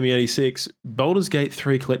 Greasely Gaming 86, Baldur's Gate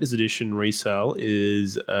 3 Collector's Edition resale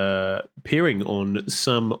is appearing on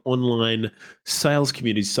some online sales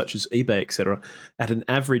communities such as eBay, etc., at an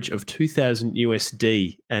average of 2,000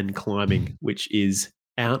 USD and climbing, which is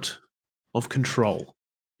out of control,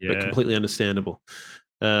 but completely understandable.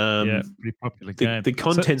 Pretty popular game. The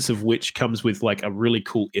contents of which comes with like a really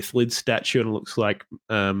cool Ithlid statue, and it looks like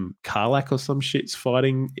Karlach or some shit's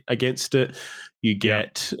fighting against it. You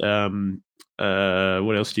get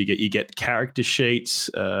what else do you get? You get character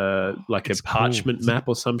sheets, like a parchment map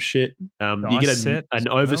or some shit. You get an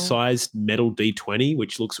oversized metal D20,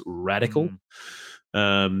 which looks radical.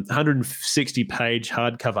 160-page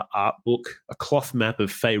hardcover art book, a cloth map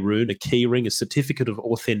of Faerun, a key ring, a certificate of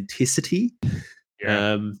authenticity. It's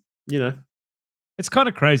kind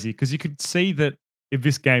of crazy because you could see that if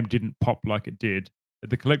this game didn't pop like it did,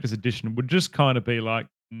 the collector's edition would just kind of be like,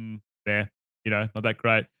 not that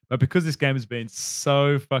great. But because this game has been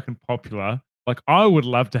so fucking popular, like I would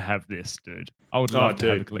love to have this, dude. I would love to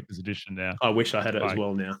have the collector's edition now. I wish I had it as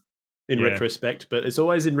well now, in retrospect. But it's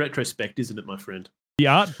always in retrospect, isn't it, my friend? The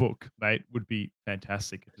art book, mate, would be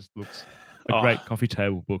fantastic. It just looks a great coffee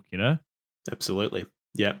table book, Absolutely.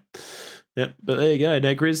 Yeah. But there you go.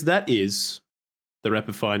 Now, Grizz, that is the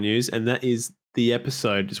rapid fire news, and that is the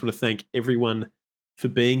episode. Just want to thank everyone for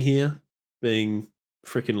being here, being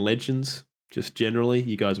freaking legends. Just generally,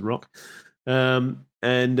 you guys rock. And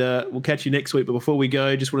we'll catch you next week. But before we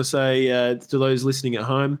go, just want to say to those listening at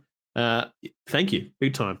home, thank you,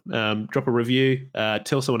 big time. Drop a review,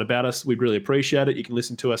 tell someone about us. We'd really appreciate it. You can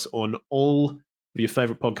listen to us on all of your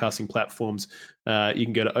favorite podcasting platforms. You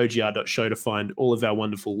can go to ogr.show to find all of our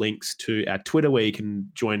wonderful links to our Twitter, where you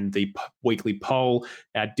can join the weekly poll,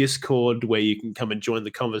 our Discord, where you can come and join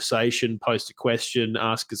the conversation, post a question,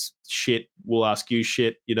 ask us shit, we'll ask you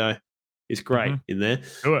shit, It's great in there.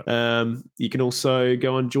 You can also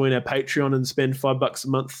go and join our Patreon and spend $5 a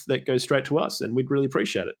month. That goes straight to us, and we'd really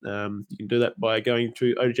appreciate it. You can do that by going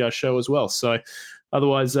to OGR Show as well. So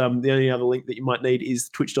otherwise, the only other link that you might need is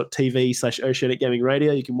twitch.tv/Oceanic Gaming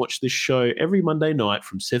Radio. You can watch this show every Monday night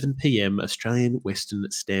from 7 p.m. Australian Western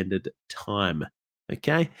Standard Time.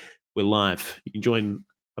 Okay? We're live. You can join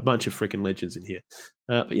a bunch of freaking legends in here.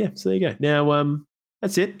 But yeah, so there you go. Now,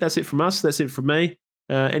 that's it. That's it from us. That's it from me.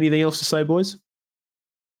 Anything else to say, boys?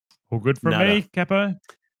 All good for me, Capo?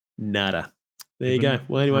 Nada. There you go.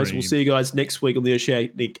 Well, anyways, we'll see you guys next week on the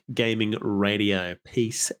Oceanic Gaming Radio.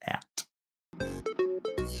 Peace out.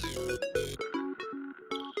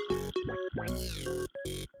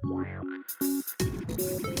 Wow.